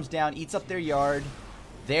 Ashiok comes down, eats up their yard.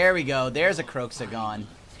 There we go. There's a Croxa gone.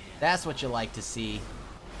 That's what you like to see.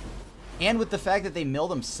 And with the fact that they mill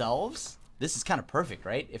themselves, this is kind of perfect,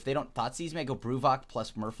 right? If they don't Thoughtseize me, I go Bruvac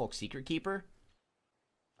plus Merfolk Secret Keeper.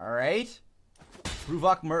 Alright.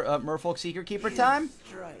 Bruvac Merfolk Secret Keeper time.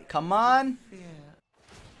 Come on.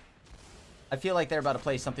 I feel like they're about to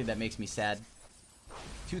play something that makes me sad.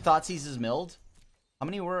 2 Thoughtseizes milled. How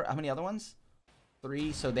many other ones?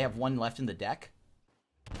 3, so they have 1 left in the deck.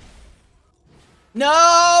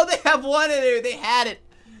 No, they have 1 in there. They had it.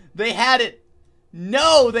 They had it.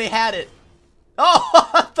 No, they had it.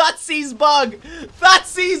 Oh, Thoughtseize bug.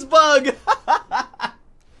 Thoughtseize bug.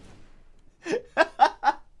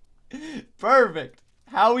 Perfect.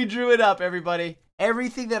 How we drew it up, everybody.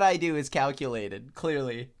 Everything that I do is calculated,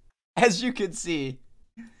 clearly. As you can see,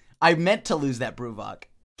 I meant to lose that Bruvac.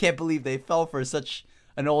 Can't believe they fell for such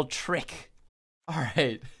an old trick.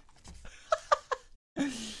 Alright.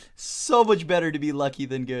 So much better to be lucky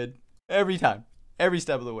than good. Every time. Every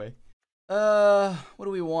step of the way. What do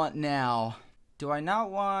we want now? Do I not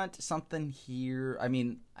want something here? I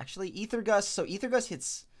mean, actually, Aethergust. So Aethergust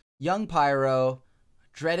hits Young Pyro,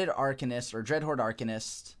 Dreaded Arcanist, or Dreadhorde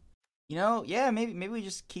Arcanist. You know, yeah, maybe we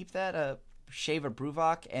just keep that, shave a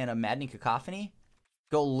Bruvac and a Maddening Cacophony.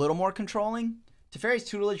 Go a little more controlling. Teferi's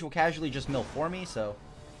Tutelage will casually just mill for me, so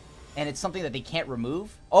And it's something that they can't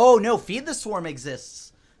remove. Oh, no, Feed the Swarm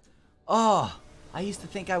exists. Oh, I used to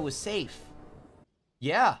think I was safe.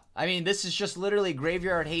 Yeah, I mean, this is just literally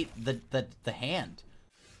Graveyard Hate the hand.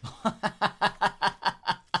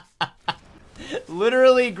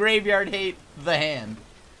 Literally Graveyard Hate the hand.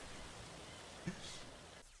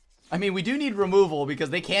 I mean, we do need removal because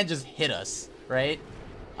they can't just hit us, right?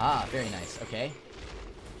 Ah, very nice. Okay.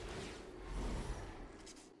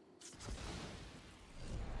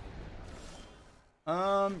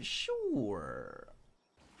 Sure.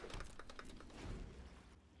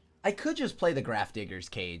 I could just play the Grafdigger's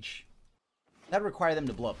Cage. That'd require them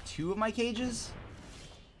to blow up 2 of my cages.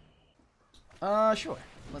 Sure.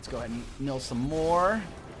 Let's go ahead and mill some more.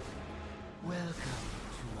 Welcome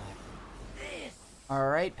to my...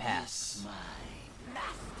 Alright, pass.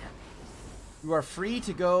 You are free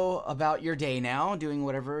to go about your day now, doing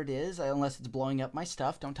whatever it is, unless it's blowing up my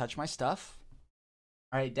stuff. Don't touch my stuff.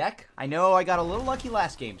 Alright, deck. I know I got a little lucky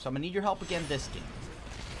last game, so I'm gonna need your help again this game.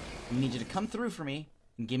 I need you to come through for me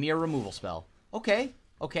and give me a removal spell. Okay,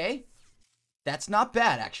 okay. That's not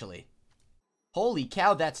bad, actually. Holy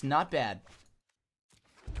cow, that's not bad.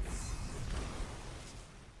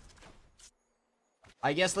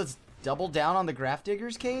 I guess let's double down on the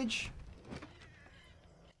Grafdigger's Cage.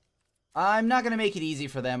 I'm not going to make it easy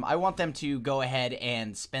for them. I want them to go ahead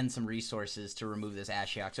and spend some resources to remove this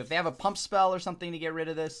Ashiok. So if they have a pump spell or something to get rid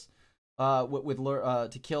of this,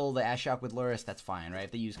 to kill the Ashiok with Lurrus, that's fine, right?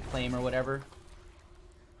 If they use Claim or whatever.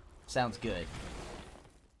 Sounds good.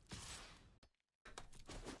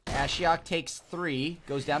 Ashiok takes 3,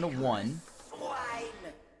 goes down to 1.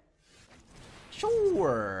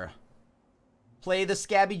 Sure. Play the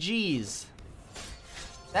Scabby G's.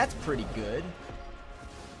 That's pretty good.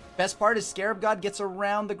 Best part is Scarab God gets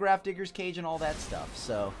around the Grafdigger's Cage and all that stuff,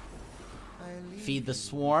 so... Feed the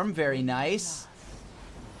Swarm, very nice.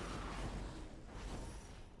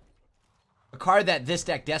 A card that this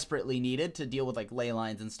deck desperately needed to deal with, like, ley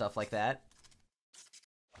lines and stuff like that.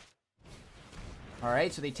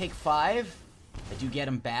 Alright, so they take 5. I do get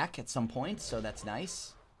them back at some point, so that's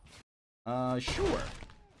nice. Sure.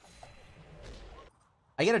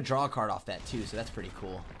 I get a draw card off that, too, so that's pretty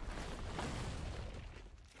cool.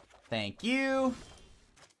 Thank you.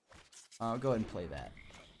 I'll go ahead and play that.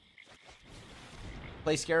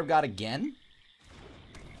 Play Scarab God again.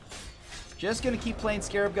 Just gonna keep playing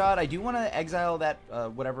Scarab God. I do want to exile that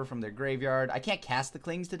whatever from their graveyard. I can't cast the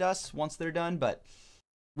Clings to Dust once they're done, but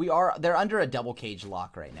they're under a double cage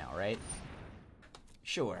lock right now, right?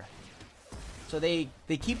 Sure. So they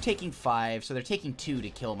keep taking 5, so they're taking 2 to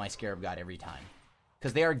kill my Scarab God every time.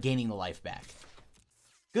 Because they are gaining the life back.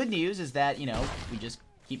 Good news is that, you know, we just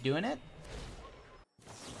keep doing it.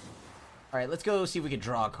 Alright, let's go see if we can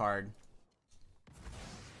draw a card.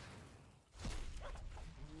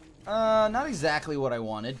 Not exactly what I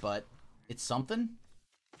wanted, but it's something.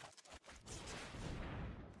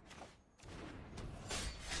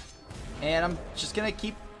 And I'm just gonna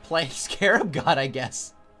keep playing Scarab God, I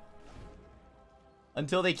guess.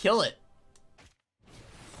 Until they kill it.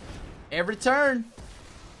 Every turn.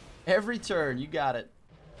 Every turn, you got it.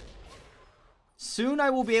 Soon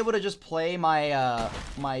I will be able to just play my,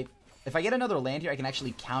 if I get another land here, I can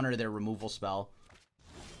actually counter their removal spell.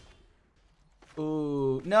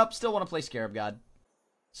 Ooh, nope, still want to play Scarab God.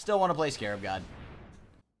 Still want to play Scarab God.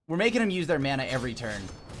 We're making them use their mana every turn.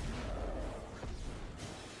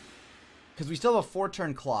 Because we still have a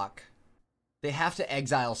 4-turn clock. They have to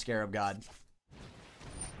exile Scarab God.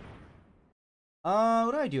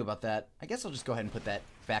 What do I do about that? I guess I'll just go ahead and put that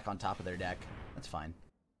back on top of their deck. That's fine.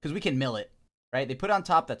 Because we can mill it, right? They put it on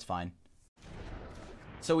top, that's fine.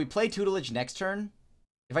 So we play Tutelage next turn.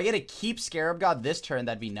 If I get to keep Scarab God this turn,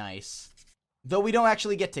 that'd be nice. Though we don't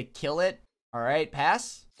actually get to kill it. Alright,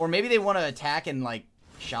 pass. Or maybe they want to attack and, like,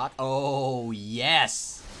 shot. Oh,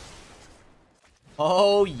 yes.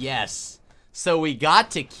 Oh, yes. So we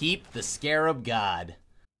got to keep the Scarab God.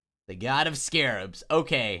 The God of Scarabs.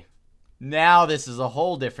 Okay. Now this is a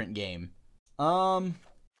whole different game.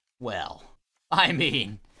 Well, I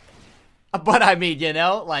mean, you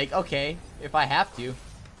know, like, okay, if I have to.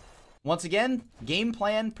 Once again, game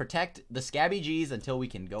plan, protect the Scabby G's until we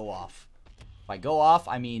can go off. If I go off,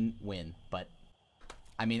 I mean win, but,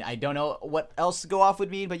 I mean, I don't know what else to go off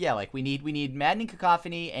would mean, but yeah, like, we need Maddening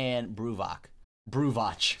Cacophony and Bruvac.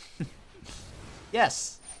 Bruvac.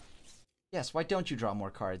 Yes. Yes, why don't you draw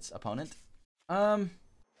more cards, opponent?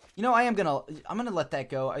 You know, I'm gonna let that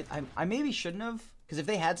go. I maybe shouldn't have, because if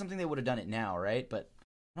they had something, they would have done it now, right? But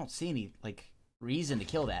I don't see any, like, reason to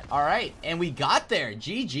kill that. All right, and we got there.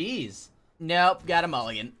 GG's. Nope, got a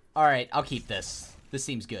mulligan. All right, I'll keep this. This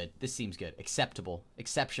seems good. This seems good. Acceptable.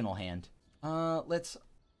 Exceptional hand. Let's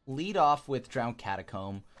lead off with Drowned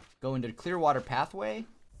Catacomb. Go into Clearwater Pathway.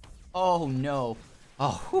 Oh, no.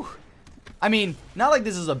 Oh, whew. I mean, not like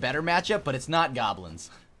this is a better matchup, but it's not goblins.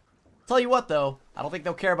 Tell you what, though. I don't think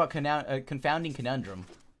they'll care about Confounding Conundrum.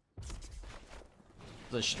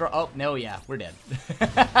 Oh, no, yeah. We're dead.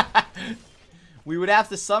 We would have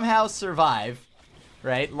to somehow survive,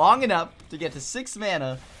 right? Long enough to get to 6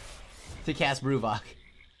 mana to cast Bruvac.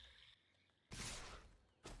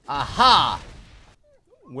 Aha!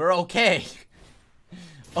 We're okay.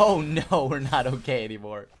 Oh no, we're not okay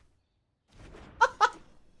anymore.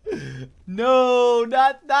 No,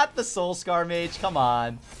 not the Soul Scar Mage. Come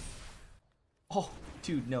on. Oh,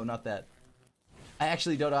 dude, no, not that. I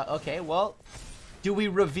actually don't know. Okay, well, do we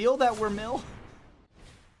reveal that we're Mill?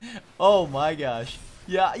 Oh my gosh.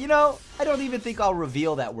 Yeah, you know, I don't even think I'll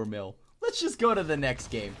reveal that we're Mill. Let's just go to the next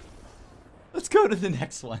game. Let's go to the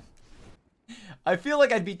next one. I feel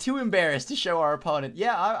like I'd be too embarrassed to show our opponent.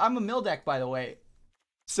 Yeah, I'm a Mill deck, by the way.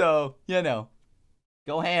 So, you know,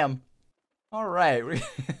 go ham. All right.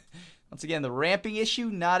 Once again, the ramping issue,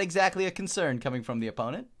 not exactly a concern coming from the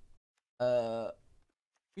opponent.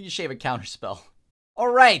 We just shave a counterspell. All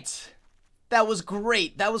right. That was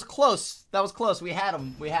great. That was close. That was close. We had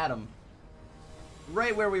him. We had him.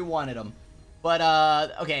 Right where we wanted him. But,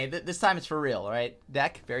 okay, this time it's for real, all right?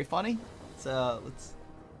 Deck, very funny.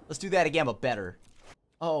 Let's do that again, but better.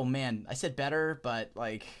 Oh, man. I said better, but,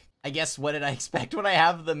 like, I guess what did I expect when I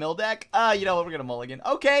have the Mill deck? You know what? We're going to mulligan.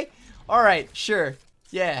 Okay. All right. Sure.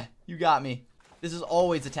 Yeah, you got me. This is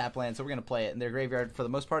always a tap land, so we're going to play it. And their graveyard, for the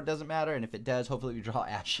most part, doesn't matter. And if it does, hopefully we draw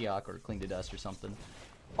Ashiok or Cling to Dust or something.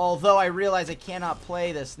 Although I realize I cannot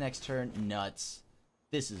play this next turn. Nuts.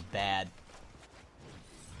 This is bad.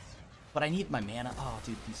 But I need my mana. Oh,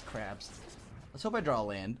 dude, these crabs. Let's hope I draw a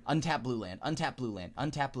land. Untap blue land. Untap blue land.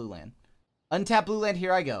 Untap blue land. Untap blue land.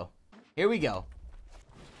 Here I go. Here we go.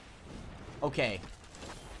 Okay.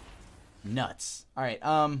 Nuts. Alright,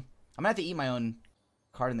 I'm gonna have to eat my own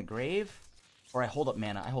card in the grave. Or I hold up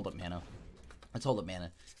mana. I hold up mana. Let's hold up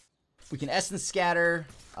mana. We can Essence Scatter.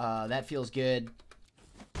 That feels good.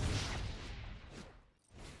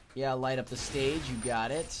 Yeah, light up the stage. You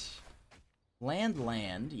got it.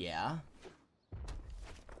 Land, yeah.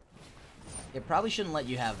 It probably shouldn't let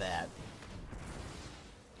you have that.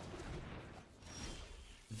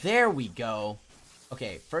 There we go.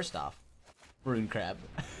 Okay, first off, Rune Crab.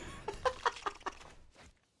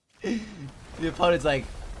 The opponent's like,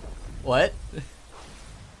 what?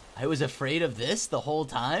 I was afraid of this the whole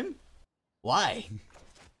time? Why? You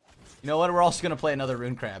know what? We're also going to play another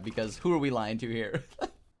Rune Crab because who are we lying to here?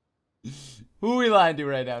 Who are we lying to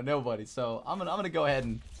right now? Nobody. So I'm gonna go ahead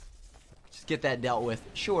and just get that dealt with.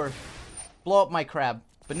 Sure. Blow up my crab.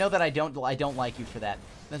 But know that I don't like you for that.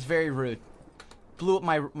 That's very rude. Blew up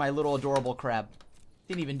my little adorable crab.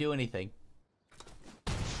 Didn't even do anything.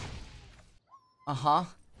 Uh-huh.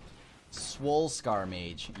 Swole Scar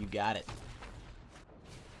Mage. You got it.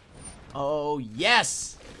 Oh,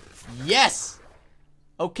 yes! Yes!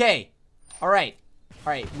 Okay. Alright.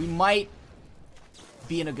 Alright, we might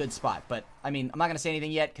be in a good spot, but I mean, I'm not gonna say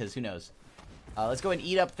anything yet because who knows. Let's go and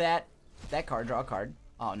eat up that card. Draw a card.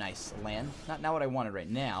 Oh, nice. Land. Not what I wanted right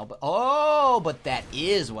now, but oh, but that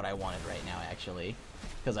is what I wanted right now actually,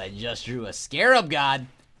 because I just drew a Scarab God.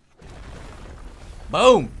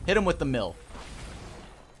 Boom! Hit him with the mill.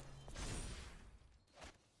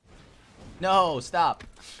 No, stop.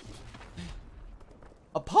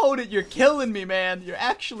 Opponent, you're killing me, man. You're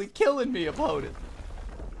actually killing me, opponent.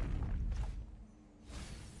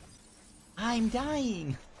 I'm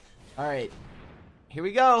dying. Alright. Here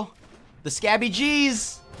we go. The Scabby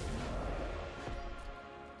G's.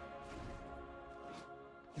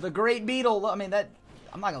 The Great Beetle. I mean, that...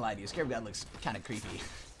 I'm not gonna lie to you. Scarab God looks kind of creepy.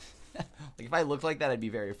 Like, if I looked like that, I'd be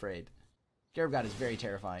very afraid. Scarab God is very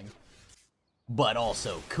terrifying. But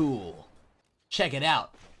also cool. Check it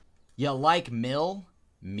out. You like mill?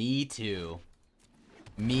 Me too.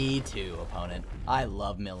 Me too, opponent. I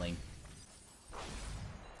love milling.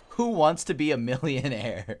 Who wants to be a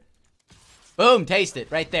millionaire? Boom, taste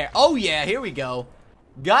it right there. Oh yeah, here we go.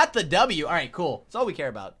 Got the W. All right, cool. That's all we care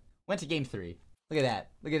about. Went to game 3. Look at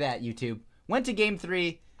that. Look at that, YouTube. Went to game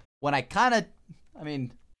 3 when I kind of, I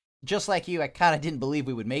mean, just like you, I kind of didn't believe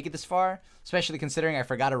we would make it this far, especially considering I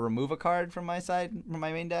forgot to remove a card from my side, from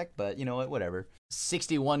my main deck, but you know what, whatever.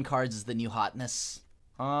 61 cards is the new hotness.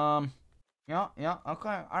 Yeah,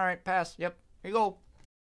 okay. All right, pass. Yep, here you go.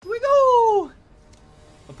 Here we go.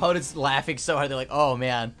 Opponents laughing so hard, they're like, oh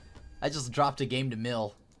man, I just dropped a game to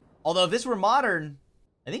mill. Although if this were modern,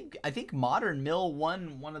 I think modern mill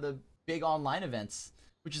won one of the big online events,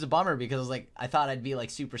 which is a bummer because like I thought I'd be like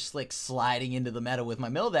super slick sliding into the meta with my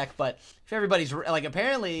mill deck, but if everybody's like,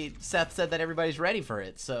 apparently Seth said that everybody's ready for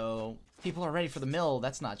it, so people are ready for the mill.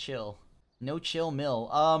 That's not chill. No chill mill.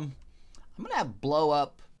 I'm gonna have blow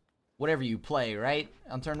up whatever you play, right,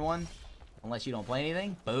 on turn 1, unless you don't play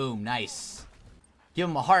anything. Boom, nice. Give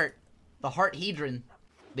him a heart, the heart hedron,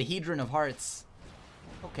 the hedron of hearts.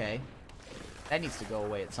 Okay, that needs to go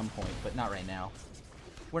away at some point, but not right now.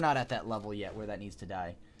 We're not at that level yet where that needs to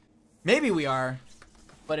die. Maybe we are,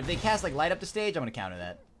 but if they cast like light up the stage, I'm gonna counter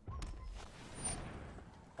that.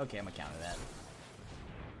 Okay, I'm gonna counter that.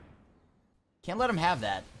 Can't let them have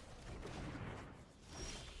that.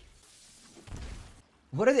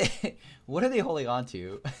 What are they holding on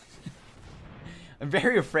to? I'm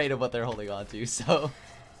very afraid of what they're holding on to, so.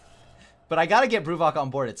 But I gotta get Bruvac on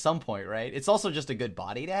board at some point, right? It's also just a good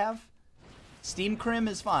body to have. Steam Crim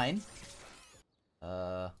is fine.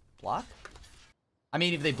 Block? I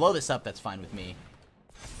mean, if they blow this up, that's fine with me.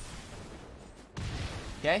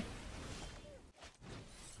 Okay.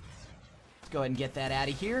 Let's go ahead and get that out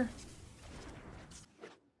of here.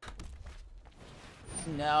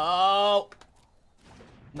 No!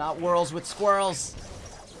 Not whirls with squirrels.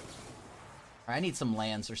 Alright, I need some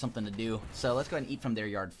lands or something to do. So let's go ahead and eat from their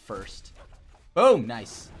yard first. Boom!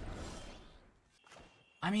 Nice.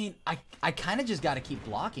 I mean, I kind of just got to keep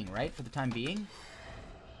blocking, right? For the time being.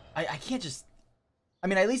 I can't just... I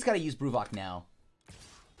mean, I at least got to use Bruvac now. If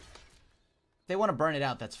they want to burn it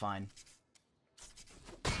out, that's fine.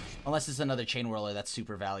 Unless it's another Chain Whirler, that's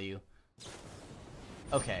super value.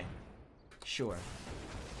 Okay. Sure.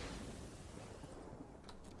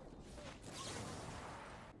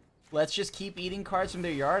 Let's just keep eating cards from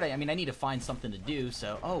their yard. I mean, I need to find something to do,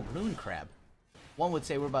 so... Oh, Ruin Crab. One would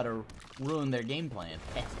say we're about to ruin their game plan.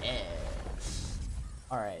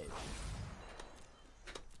 Alright.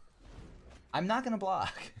 I'm not gonna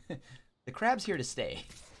block. The crab's here to stay.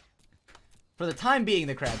 For the time being,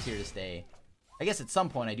 the crab's here to stay. I guess at some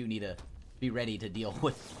point I do need to be ready to deal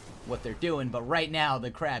with what they're doing, but right now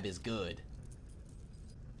the crab is good.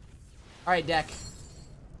 Alright, deck.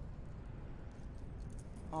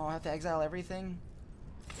 Oh, I have to exile everything?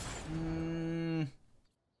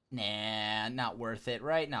 Nah, not worth it,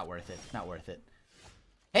 right? Not worth it. Not worth it.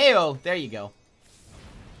 Hey-oh! There you go.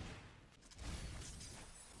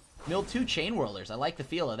 Mill 2 Chain Whirlers. I like the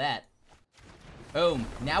feel of that. Boom.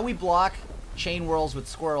 Now we block Chain Whirls with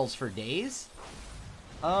squirrels for days.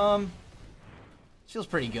 Feels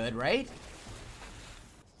pretty good, right?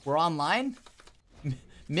 We're online?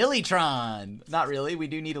 Millitron! Not really. We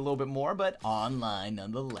do need a little bit more, but online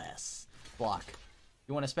nonetheless. Block.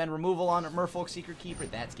 You want to spend removal on Merfolk Secret Keeper?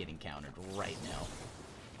 That's getting countered right now.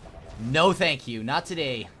 No thank you. Not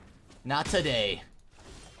today. Not today.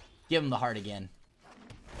 Give him the heart again.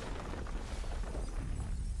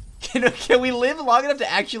 Can we live long enough to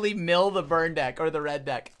actually mill the burn deck or the red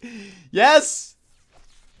deck? Yes!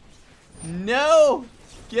 No!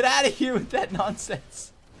 Get out of here with that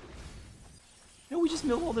nonsense. No, we just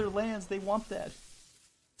mill all their lands. They want that.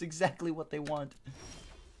 It's exactly what they want.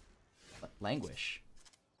 Languish.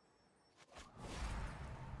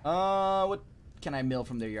 What can I mill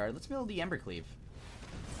from their yard? Let's mill the Embercleave.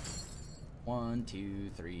 1,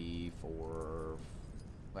 2, 3, 4.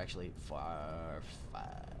 Well, actually, 5.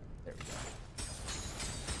 There we go.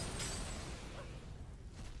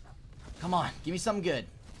 Come on, give me something good.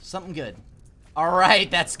 Something good.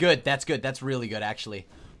 Alright, that's good. That's good. That's really good, actually.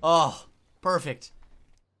 Oh, perfect.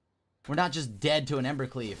 We're not just dead to an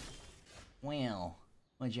Embercleave. Well,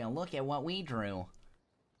 would you look at what we drew?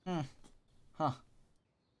 Huh.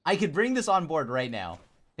 I could bring this on board right now. I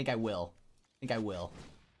think I will.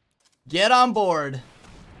 Get on board.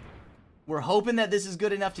 We're hoping that this is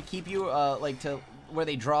good enough to keep you, like, to where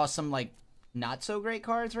they draw some, like, not so great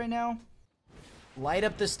cards right now. Light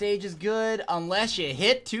up the stage is good, unless you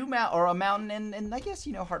hit a mountain, and I guess,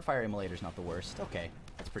 you know, Heartfire Immolator's not the worst. Okay,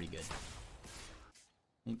 that's pretty good.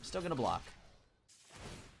 I'm still gonna block.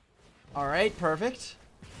 Alright, perfect.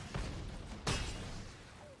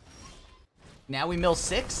 Now we mill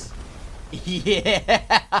 6?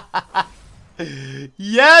 Yeah!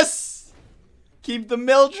 Yes! Keep the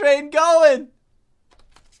mill train going!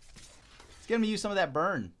 It's gonna use some of that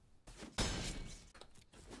burn.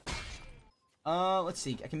 Let's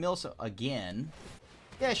see. I can mill so again.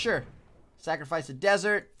 Yeah, sure. Sacrifice a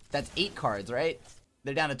desert. That's 8 cards, right?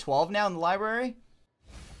 They're down to 12 now in the library?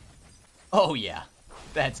 Oh, yeah.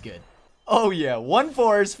 That's good. Oh, yeah.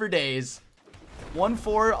 1/4s for days.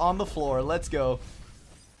 1/4 on the floor. Let's go.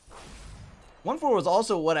 1/4 was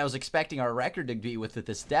also what I was expecting our record to be with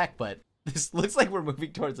this deck, but This looks like we're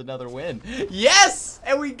moving towards another win. Yes!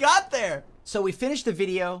 And we got there! So we finished the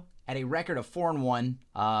video at a record of 4-1.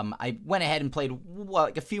 I went ahead and played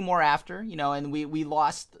like a few more after, you know, and we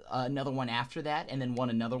lost another one after that and then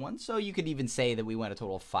won another one. So you could even say that we went a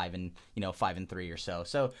total of 5-3 or so.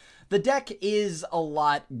 So the deck is a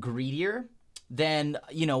lot greedier than,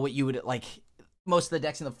 you know, what you would like most of the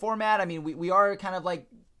decks in the format. I mean, we are kind of like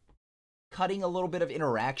cutting a little bit of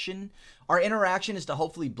interaction. Our interaction is to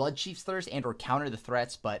hopefully Bloodchief's Thirst and or counter the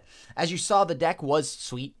threats, but as you saw, the deck was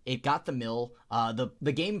sweet. It got the mill.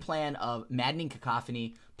 The game plan of Maddening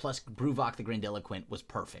Cacophony plus Bruvac the Grandiloquent was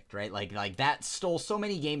perfect, right? Like that stole so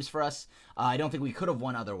many games for us. I don't think we could have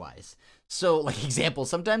won otherwise. So, like, example,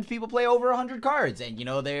 sometimes people play over 100 cards and, you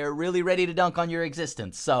know, they're really ready to dunk on your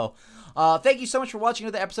existence. So, thank you so much for watching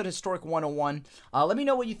another episode of Historic 101. Let me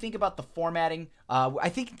know what you think about the formatting. I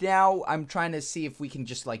think now I'm trying to see if we can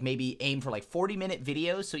just, like, maybe aim for, like, 40-minute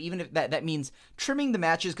videos. So even if that means trimming the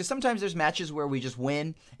matches, because sometimes there's matches where we just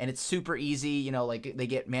win and it's super easy, you know, like they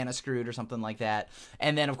get mana screwed or something like that.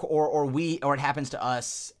 And then, of course, or it happens to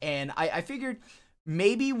us. And I figured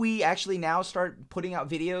maybe we actually now start putting out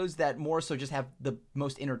videos that more so just have the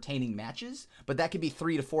most entertaining matches, but that could be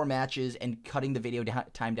 3 to 4 matches and cutting the video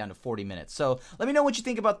time down to 40 minutes. So let me know what you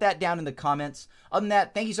think about that down in the comments. Other than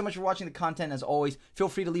that, thank you so much for watching the content. As always, feel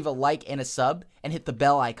free to leave a like and a sub and hit the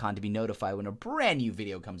bell icon to be notified when a brand new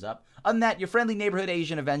video comes up. Other than that, your friendly neighborhood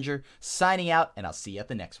Asian Avenger signing out, and I'll see you at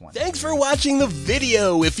the next one. Thanks for watching the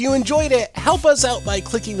video. If you enjoyed it, help us out by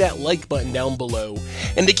clicking that like button down below.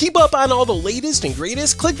 And to keep up on all the latest and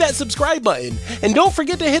greatest, click that subscribe button. And don't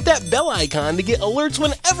forget to hit that bell icon to get alerts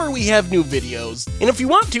whenever we have new videos. And if you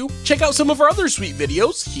want to, check out some of our other sweet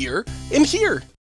videos here and here.